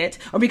feel like it,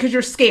 or because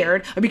you're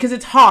scared, or because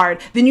it's hard,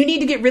 then you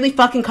need to get really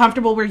fucking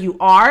comfortable where you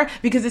are,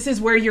 because this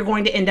is where you're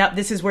going to end up.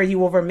 This is where you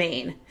will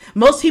remain.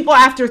 Most people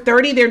after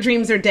 30, their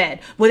dreams are dead.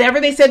 Whatever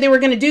they said they were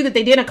going to do that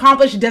they didn't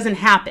accomplish, it doesn't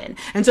happen.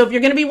 And so if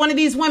you're going to be one of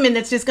these women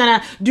that's just going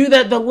to do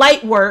the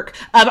light work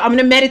of, I'm going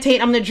to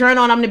meditate, I'm going to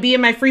journal, and I'm going to be in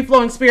my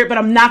free-flowing spirit, but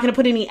I'm not going to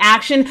put any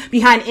action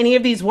behind any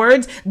of these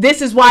words,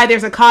 this is why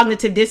there's a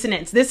cognitive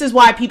dissonance. This is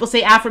why people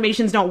say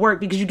affirmations don't work,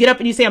 because you get up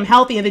and you say, I'm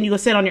healthy, and then you go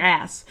sit on your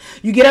ass.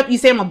 You get up, you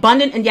say, I'm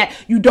abundant, and yet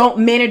you don't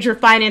manage your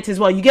finances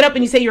well. You get up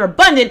and you say you're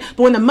abundant,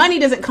 but when the money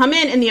doesn't come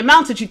in the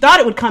amounts that you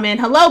thought it would come in,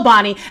 hello,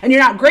 Bonnie, and you're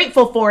not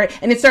grateful for it,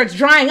 and it starts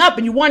drying up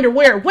and you wonder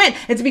where it went.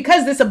 It's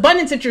because this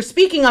abundance that you're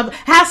speaking of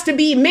has to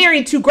be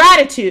married to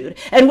gratitude.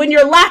 And when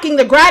you're lacking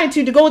the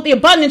gratitude to go with the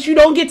abundance, you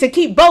don't get to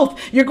keep both.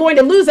 You're going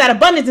to lose that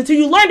abundance until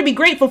you learn to be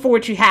grateful for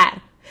what you had.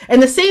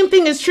 And the same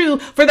thing is true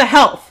for the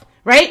health,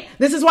 right?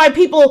 This is why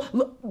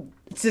people...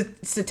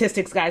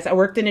 Statistics, guys. I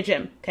worked in a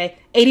gym. Okay.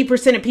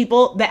 80% of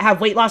people that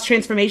have weight loss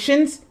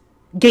transformations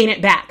gain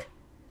it back.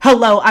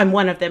 Hello. I'm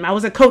one of them. I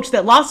was a coach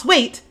that lost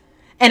weight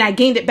and I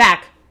gained it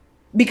back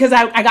because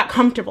I got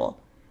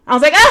comfortable. I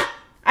was like,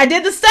 I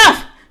did the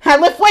stuff. I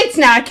lift weights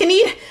now. I can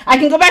eat. I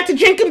can go back to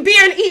drinking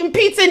beer and eating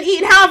pizza and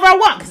eating however I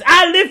want because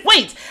I lift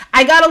weights.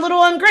 I got a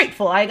little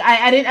ungrateful.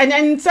 I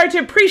didn't start to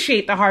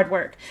appreciate the hard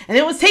work, and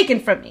it was taken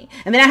from me.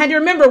 And then I had to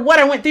remember what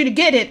I went through to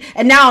get it,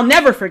 and now I'll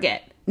never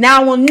forget.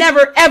 Now I will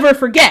never, ever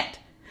forget.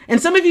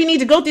 And some of you need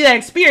to go through that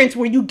experience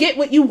where you get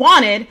what you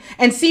wanted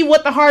and see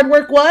what the hard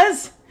work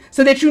was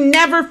so that you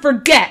never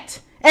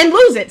forget and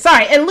lose it.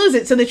 And lose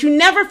it so that you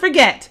never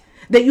forget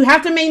that you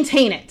have to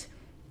maintain it.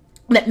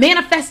 That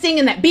manifesting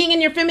and that being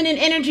in your feminine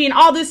energy and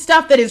all this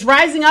stuff that is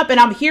rising up and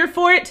I'm here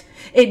for it,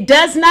 it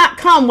does not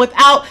come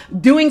without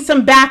doing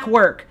some back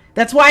work.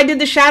 That's why I did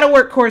the shadow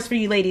work course for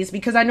you ladies,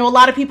 because I know a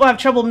lot of people have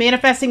trouble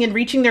manifesting and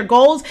reaching their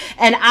goals.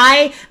 And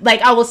I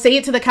will say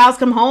it till the cows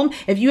come home.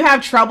 If you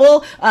have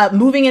trouble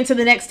moving into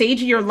the next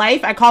stage of your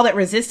life, I call that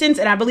resistance.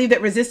 And I believe that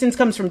resistance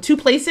comes from two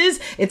places.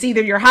 It's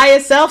either your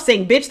highest self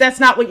saying, bitch, that's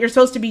not what you're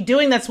supposed to be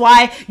doing. That's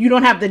why you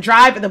don't have the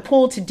drive or the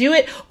pull to do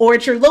it. Or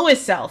it's your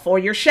lowest self or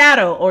your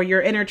shadow or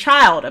your inner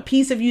child, a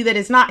piece of you that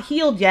is not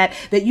healed yet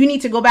that you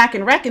need to go back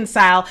and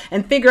reconcile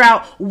and figure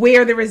out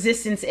where the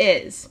resistance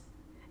is.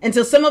 And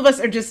so some of us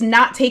are just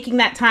not taking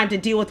that time to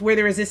deal with where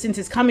the resistance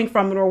is coming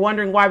from. And we're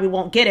wondering why we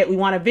won't get it. We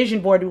want a vision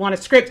board. We want a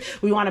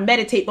script. We want to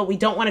meditate, but we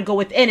don't want to go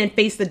within and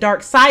face the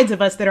dark sides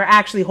of us that are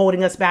actually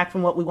holding us back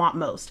from what we want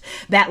most.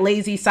 That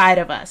lazy side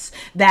of us,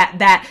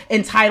 that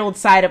entitled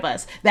side of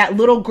us, that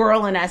little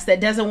girl in us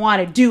that doesn't want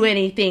to do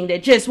anything,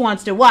 that just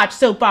wants to watch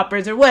soap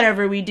operas or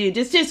whatever we do.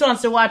 Just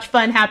wants to watch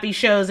fun, happy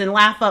shows and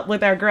laugh up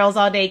with our girls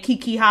all day.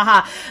 Kiki,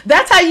 haha.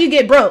 That's how you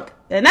get broke.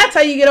 And that's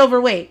how you get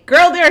overweight.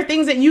 Girl, there are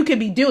things that you could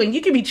be doing. You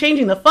could be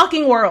changing the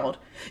fucking world.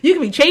 You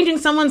could be changing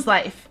someone's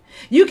life.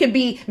 You could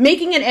be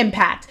making an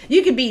impact.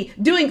 You could be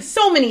doing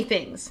so many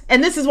things.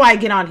 And this is why I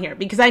get on here,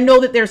 because I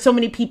know that there are so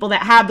many people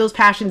that have those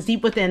passions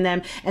deep within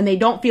them and they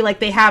don't feel like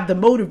they have the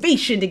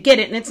motivation to get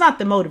it. And it's not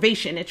the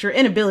motivation. It's your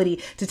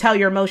inability to tell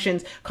your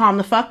emotions, calm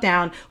the fuck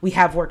down. We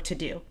have work to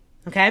do.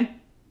 Okay?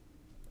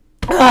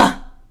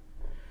 I'm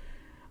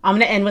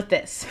going to end with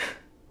this.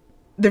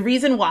 The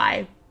reason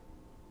why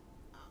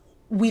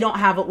we don't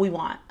have what we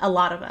want, a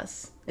lot of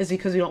us, is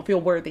because we don't feel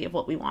worthy of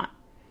what we want.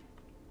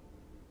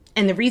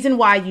 And the reason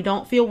why you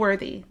don't feel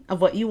worthy of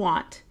what you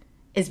want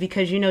is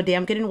because you know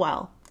damn good and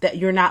well that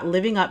you're not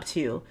living up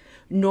to,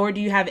 nor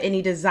do you have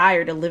any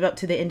desire to live up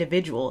to the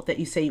individual that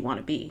you say you want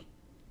to be.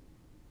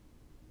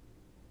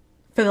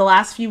 For the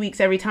last few weeks,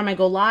 every time I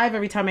go live,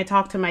 every time I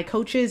talk to my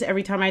coaches,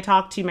 every time I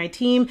talk to my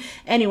team,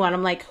 anyone,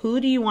 I'm like,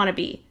 who do you want to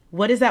be?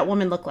 What does that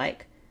woman look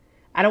like?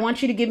 I don't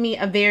want you to give me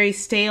a very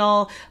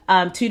stale,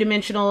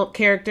 two-dimensional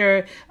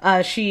character. No,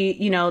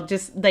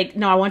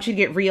 I want you to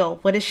get real.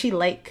 What is she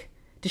like?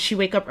 Does she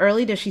wake up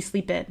early? Does she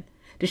sleep in?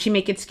 Does she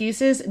make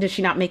excuses? Does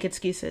she not make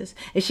excuses?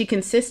 Is she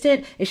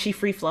consistent? Is she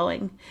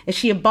free-flowing? Is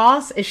she a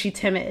boss? Is she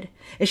timid?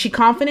 Is she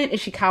confident? Is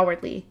she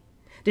cowardly?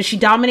 Does she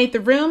dominate the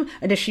room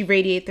or does she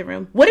radiate the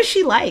room? What is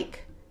she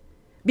like?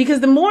 Because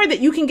the more that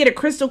you can get a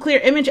crystal clear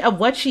image of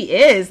what she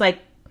is, like,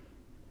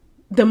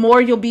 the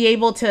more you'll be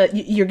able to,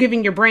 you're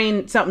giving your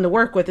brain something to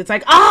work with. It's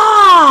like,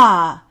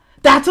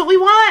 that's what we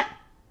want.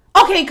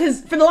 Okay, because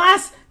for the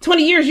last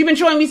 20 years, you've been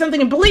showing me something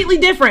completely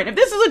different. If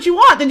this is what you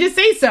want, then just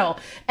say so.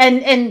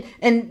 And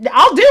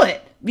I'll do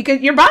it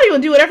because your body will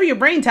do whatever your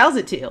brain tells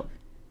it to.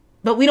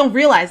 But we don't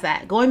realize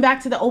that. Going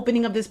back to the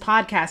opening of this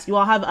podcast, you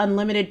all have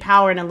unlimited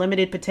power and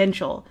unlimited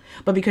potential.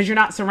 But because you're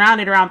not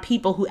surrounded around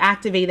people who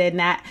activate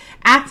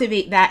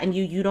that in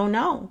you, you don't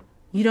know.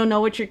 You don't know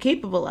what you're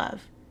capable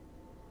of.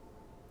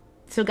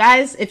 So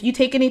guys, if you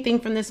take anything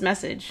from this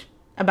message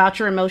about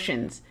your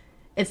emotions,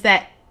 it's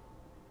that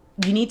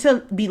you need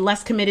to be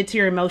less committed to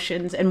your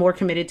emotions and more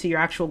committed to your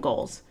actual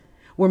goals.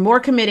 We're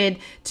more committed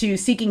to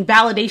seeking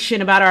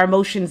validation about our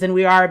emotions than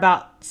we are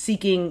about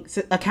seeking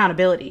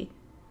accountability.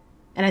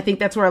 And I think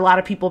that's where a lot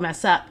of people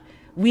mess up.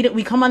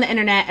 We come on the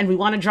internet and we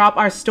want to drop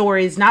our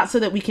stories, not so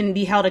that we can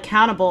be held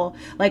accountable.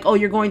 Like, oh,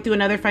 you're going through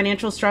another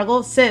financial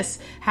struggle? Sis,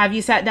 have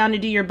you sat down to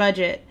do your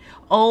budget?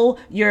 Oh,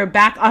 you're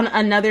back on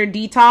another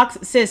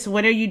detox? Sis,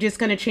 when are you just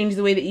going to change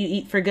the way that you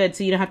eat for good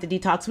so you don't have to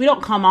detox? We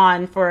don't come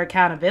on for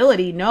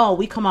accountability. No,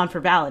 we come on for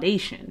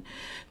validation.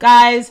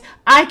 Guys,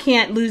 I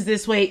can't lose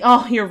this weight.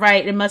 Oh, you're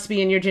right. It must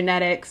be in your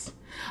genetics.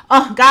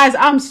 Oh, guys,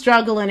 I'm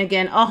struggling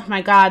again. Oh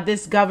my God,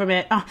 this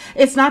government. Oh,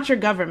 it's not your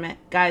government,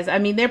 guys. I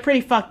mean, they're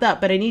pretty fucked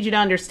up, but I need you to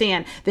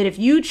understand that if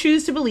you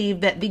choose to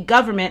believe that the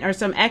government or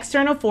some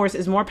external force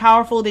is more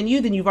powerful than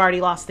you, then you've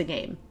already lost the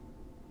game.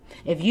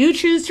 If you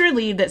choose to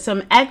believe that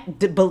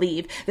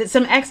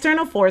some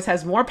external force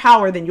has more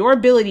power than your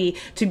ability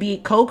to be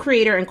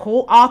co-creator and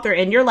co-author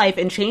in your life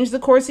and change the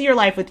course of your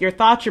life with your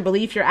thoughts, your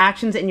beliefs, your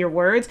actions, and your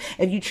words,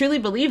 if you truly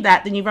believe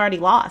that, then you've already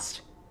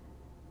lost.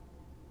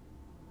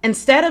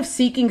 Instead of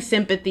seeking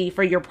sympathy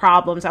for your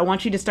problems, I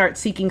want you to start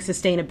seeking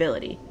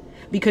sustainability,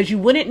 because you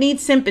wouldn't need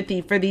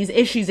sympathy for these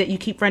issues that you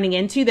keep running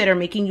into that are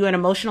making you an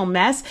emotional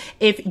mess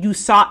if you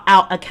sought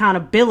out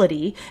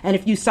accountability and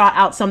if you sought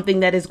out something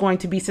that is going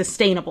to be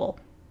sustainable.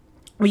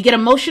 We get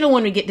emotional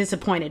when we get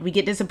disappointed. We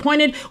get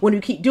disappointed when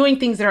we keep doing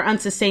things that are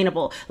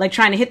unsustainable, like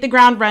trying to hit the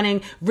ground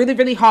running really,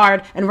 really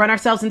hard and run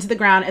ourselves into the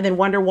ground and then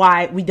wonder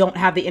why we don't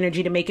have the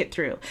energy to make it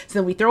through. So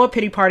then we throw a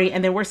pity party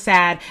and then we're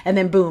sad and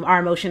then boom,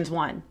 our emotions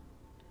won.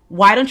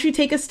 Why don't you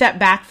take a step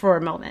back for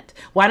a moment?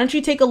 Why don't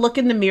you take a look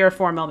in the mirror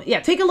for a moment? Yeah,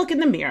 take a look in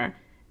the mirror.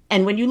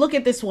 And when you look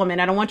at this woman,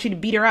 I don't want you to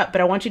beat her up,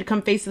 but I want you to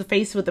come face to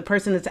face with the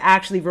person that's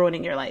actually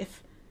ruining your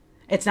life.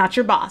 It's not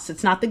your boss.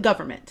 It's not the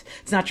government.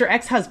 It's not your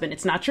ex-husband.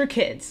 It's not your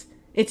kids.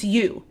 It's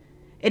you.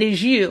 It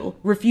is you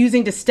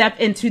refusing to step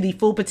into the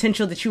full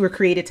potential that you were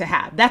created to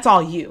have. That's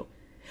all you.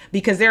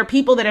 Because there are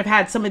people that have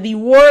had some of the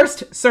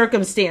worst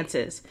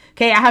circumstances.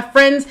 Okay, I have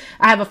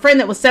a friend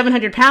that was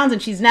 700 pounds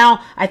and she's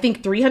now, I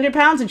think, 300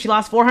 pounds and she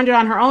lost 400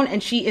 on her own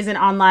and she is an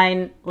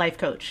online life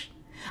coach.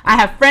 I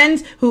have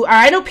friends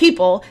I know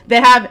people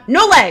that have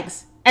no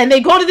legs and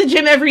they go to the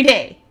gym every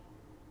day.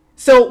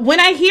 So when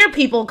I hear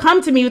people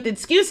come to me with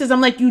excuses,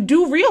 I'm like, you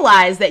do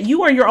realize that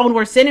you are your own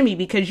worst enemy,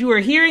 because you are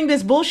hearing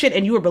this bullshit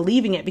and you are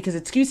believing it, because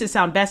excuses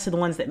sound best to the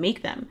ones that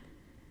make them.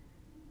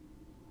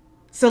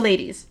 So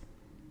ladies,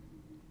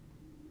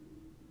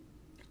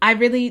 I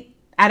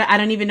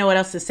don't even know what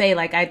else to say.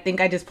 Like, I think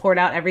I just poured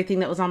out everything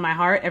that was on my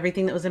heart,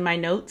 everything that was in my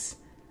notes.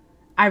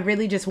 I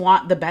really just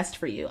want the best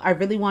for you. I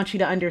really want you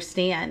to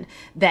understand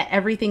that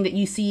everything that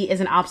you see as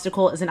an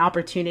obstacle is an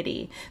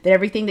opportunity, that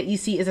everything that you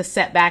see as a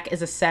setback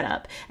is a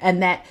setup,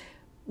 and that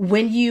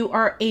when you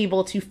are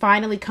able to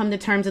finally come to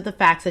terms with the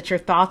facts that your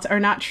thoughts are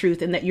not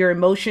truth and that your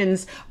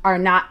emotions are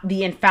not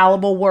the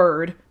infallible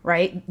word,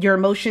 right? Your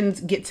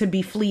emotions get to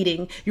be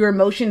fleeting. Your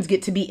emotions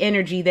get to be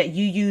energy that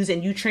you use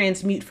and you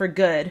transmute for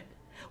good.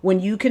 When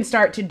you can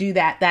start to do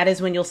that, that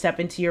is when you'll step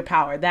into your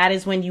power. That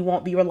is when you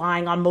won't be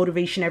relying on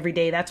motivation every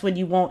day. That's when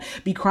you won't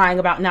be crying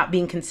about not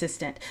being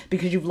consistent,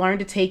 because you've learned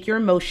to take your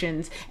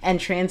emotions and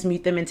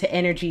transmute them into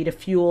energy to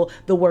fuel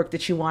the work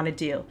that you want to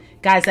do.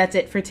 Guys, that's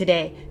it for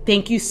today.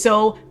 Thank you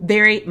so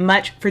very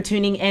much for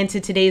tuning in to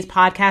today's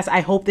podcast.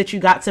 I hope that you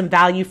got some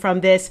value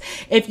from this.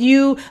 If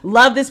you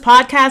love this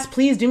podcast,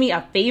 please do me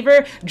a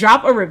favor,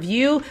 drop a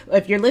review.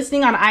 If you're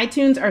listening on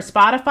iTunes or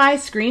Spotify,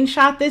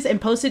 screenshot this and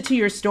post it to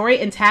your story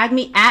and tag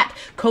me at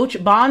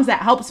Coach Bonds.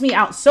 That helps me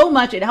out so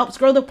much. It helps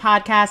grow the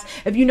podcast.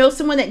 If you know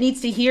someone that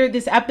needs to hear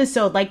this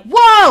episode, like,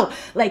 whoa,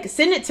 like,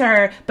 send it to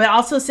her, but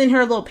also send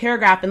her a little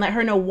paragraph and let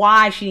her know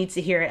why she needs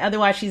to hear it.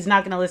 Otherwise, she's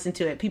not going to listen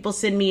to it. People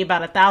send me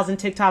about 1,000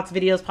 TikToks,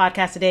 videos,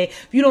 podcasts a day.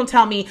 If you don't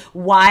tell me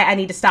why I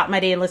need to stop my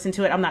day and listen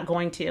to it, I'm not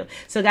going to.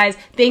 So guys,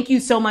 thank you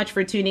so much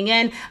for tuning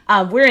in.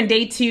 We're in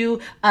day 2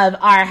 of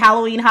our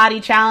Halloween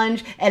Hottie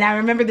Challenge. And I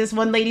remember this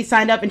one lady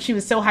signed up and she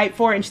was so hyped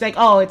for it. And she's like,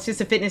 oh, it's just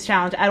a fitness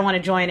challenge. I don't want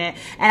to join it.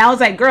 And I was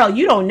like, girl,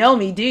 you don't know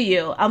me, do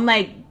you? I'm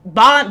like,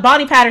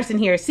 Bonnie Patterson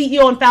here,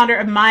 CEO and founder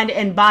of Mind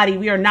and Body.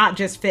 We are not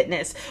just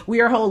fitness.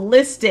 We are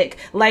holistic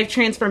life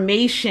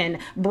transformation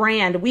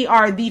brand. We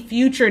are the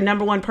future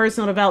 #1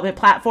 personal development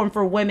platform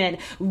for women.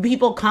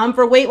 People come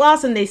for weight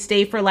loss and they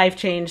stay for life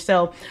change.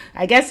 So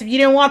I guess if you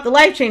didn't want the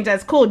life change,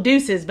 that's cool,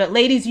 deuces. But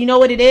ladies, you know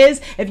what it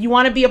is. If you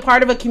want to be a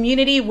part of a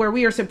community where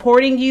we are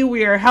supporting you,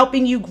 we are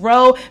helping you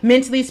grow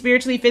mentally,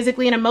 spiritually,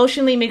 physically, and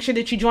emotionally, make sure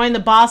that you join the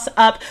Boss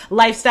Up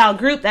Lifestyle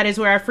group. That is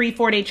where our free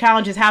 4-day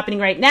challenge is happening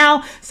right now.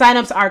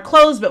 Signups are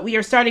closed, but we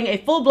are starting a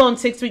full-blown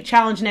 6-week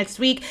challenge next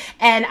week.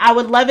 And I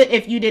would love it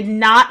if you did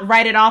not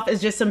write it off as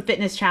just some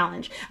fitness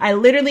challenge. I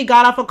literally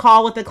got off a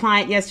call with a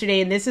client yesterday,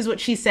 and this is what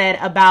she said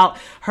about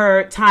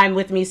her time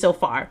with me so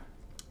far.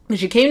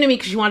 She came to me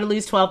because she wanted to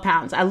lose 12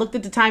 pounds. I looked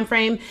at the time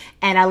frame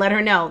and I let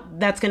her know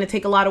that's going to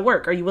take a lot of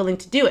work. Are you willing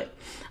to do it?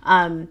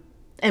 And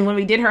when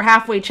we did her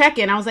halfway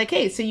check-in, I was like,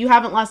 hey, so you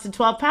haven't lost the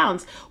 12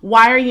 pounds.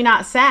 Why are you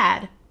not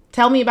sad?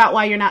 tell me about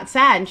why you're not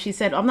sad. And she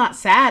said, I'm not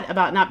sad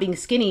about not being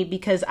skinny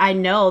because I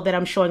know that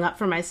I'm showing up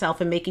for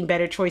myself and making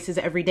better choices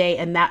every day.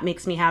 And that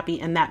makes me happy.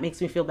 And that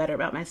makes me feel better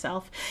about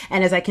myself.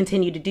 And as I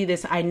continue to do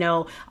this, I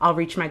know I'll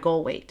reach my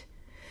goal weight.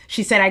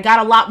 She said, I got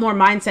a lot more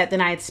mindset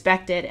than I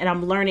expected, and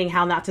I'm learning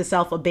how not to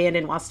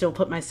self-abandon while still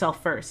put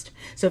myself first.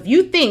 So if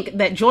you think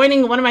that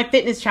joining one of my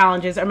fitness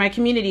challenges or my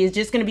community is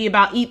just going to be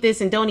about eat this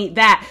and don't eat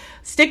that,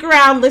 stick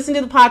around, listen to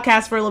the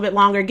podcast for a little bit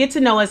longer, get to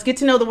know us, get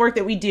to know the work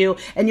that we do,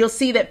 and you'll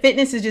see that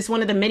fitness is just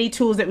one of the many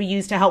tools that we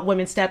use to help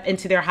women step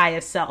into their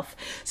highest self.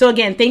 So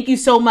again, thank you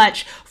so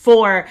much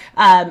for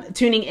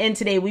tuning in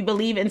today. We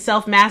believe in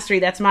self-mastery.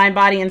 That's mind,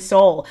 body, and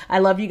soul. I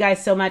love you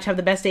guys so much. Have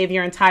the best day of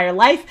your entire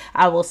life.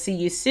 I will see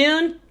you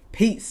soon.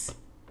 Peace.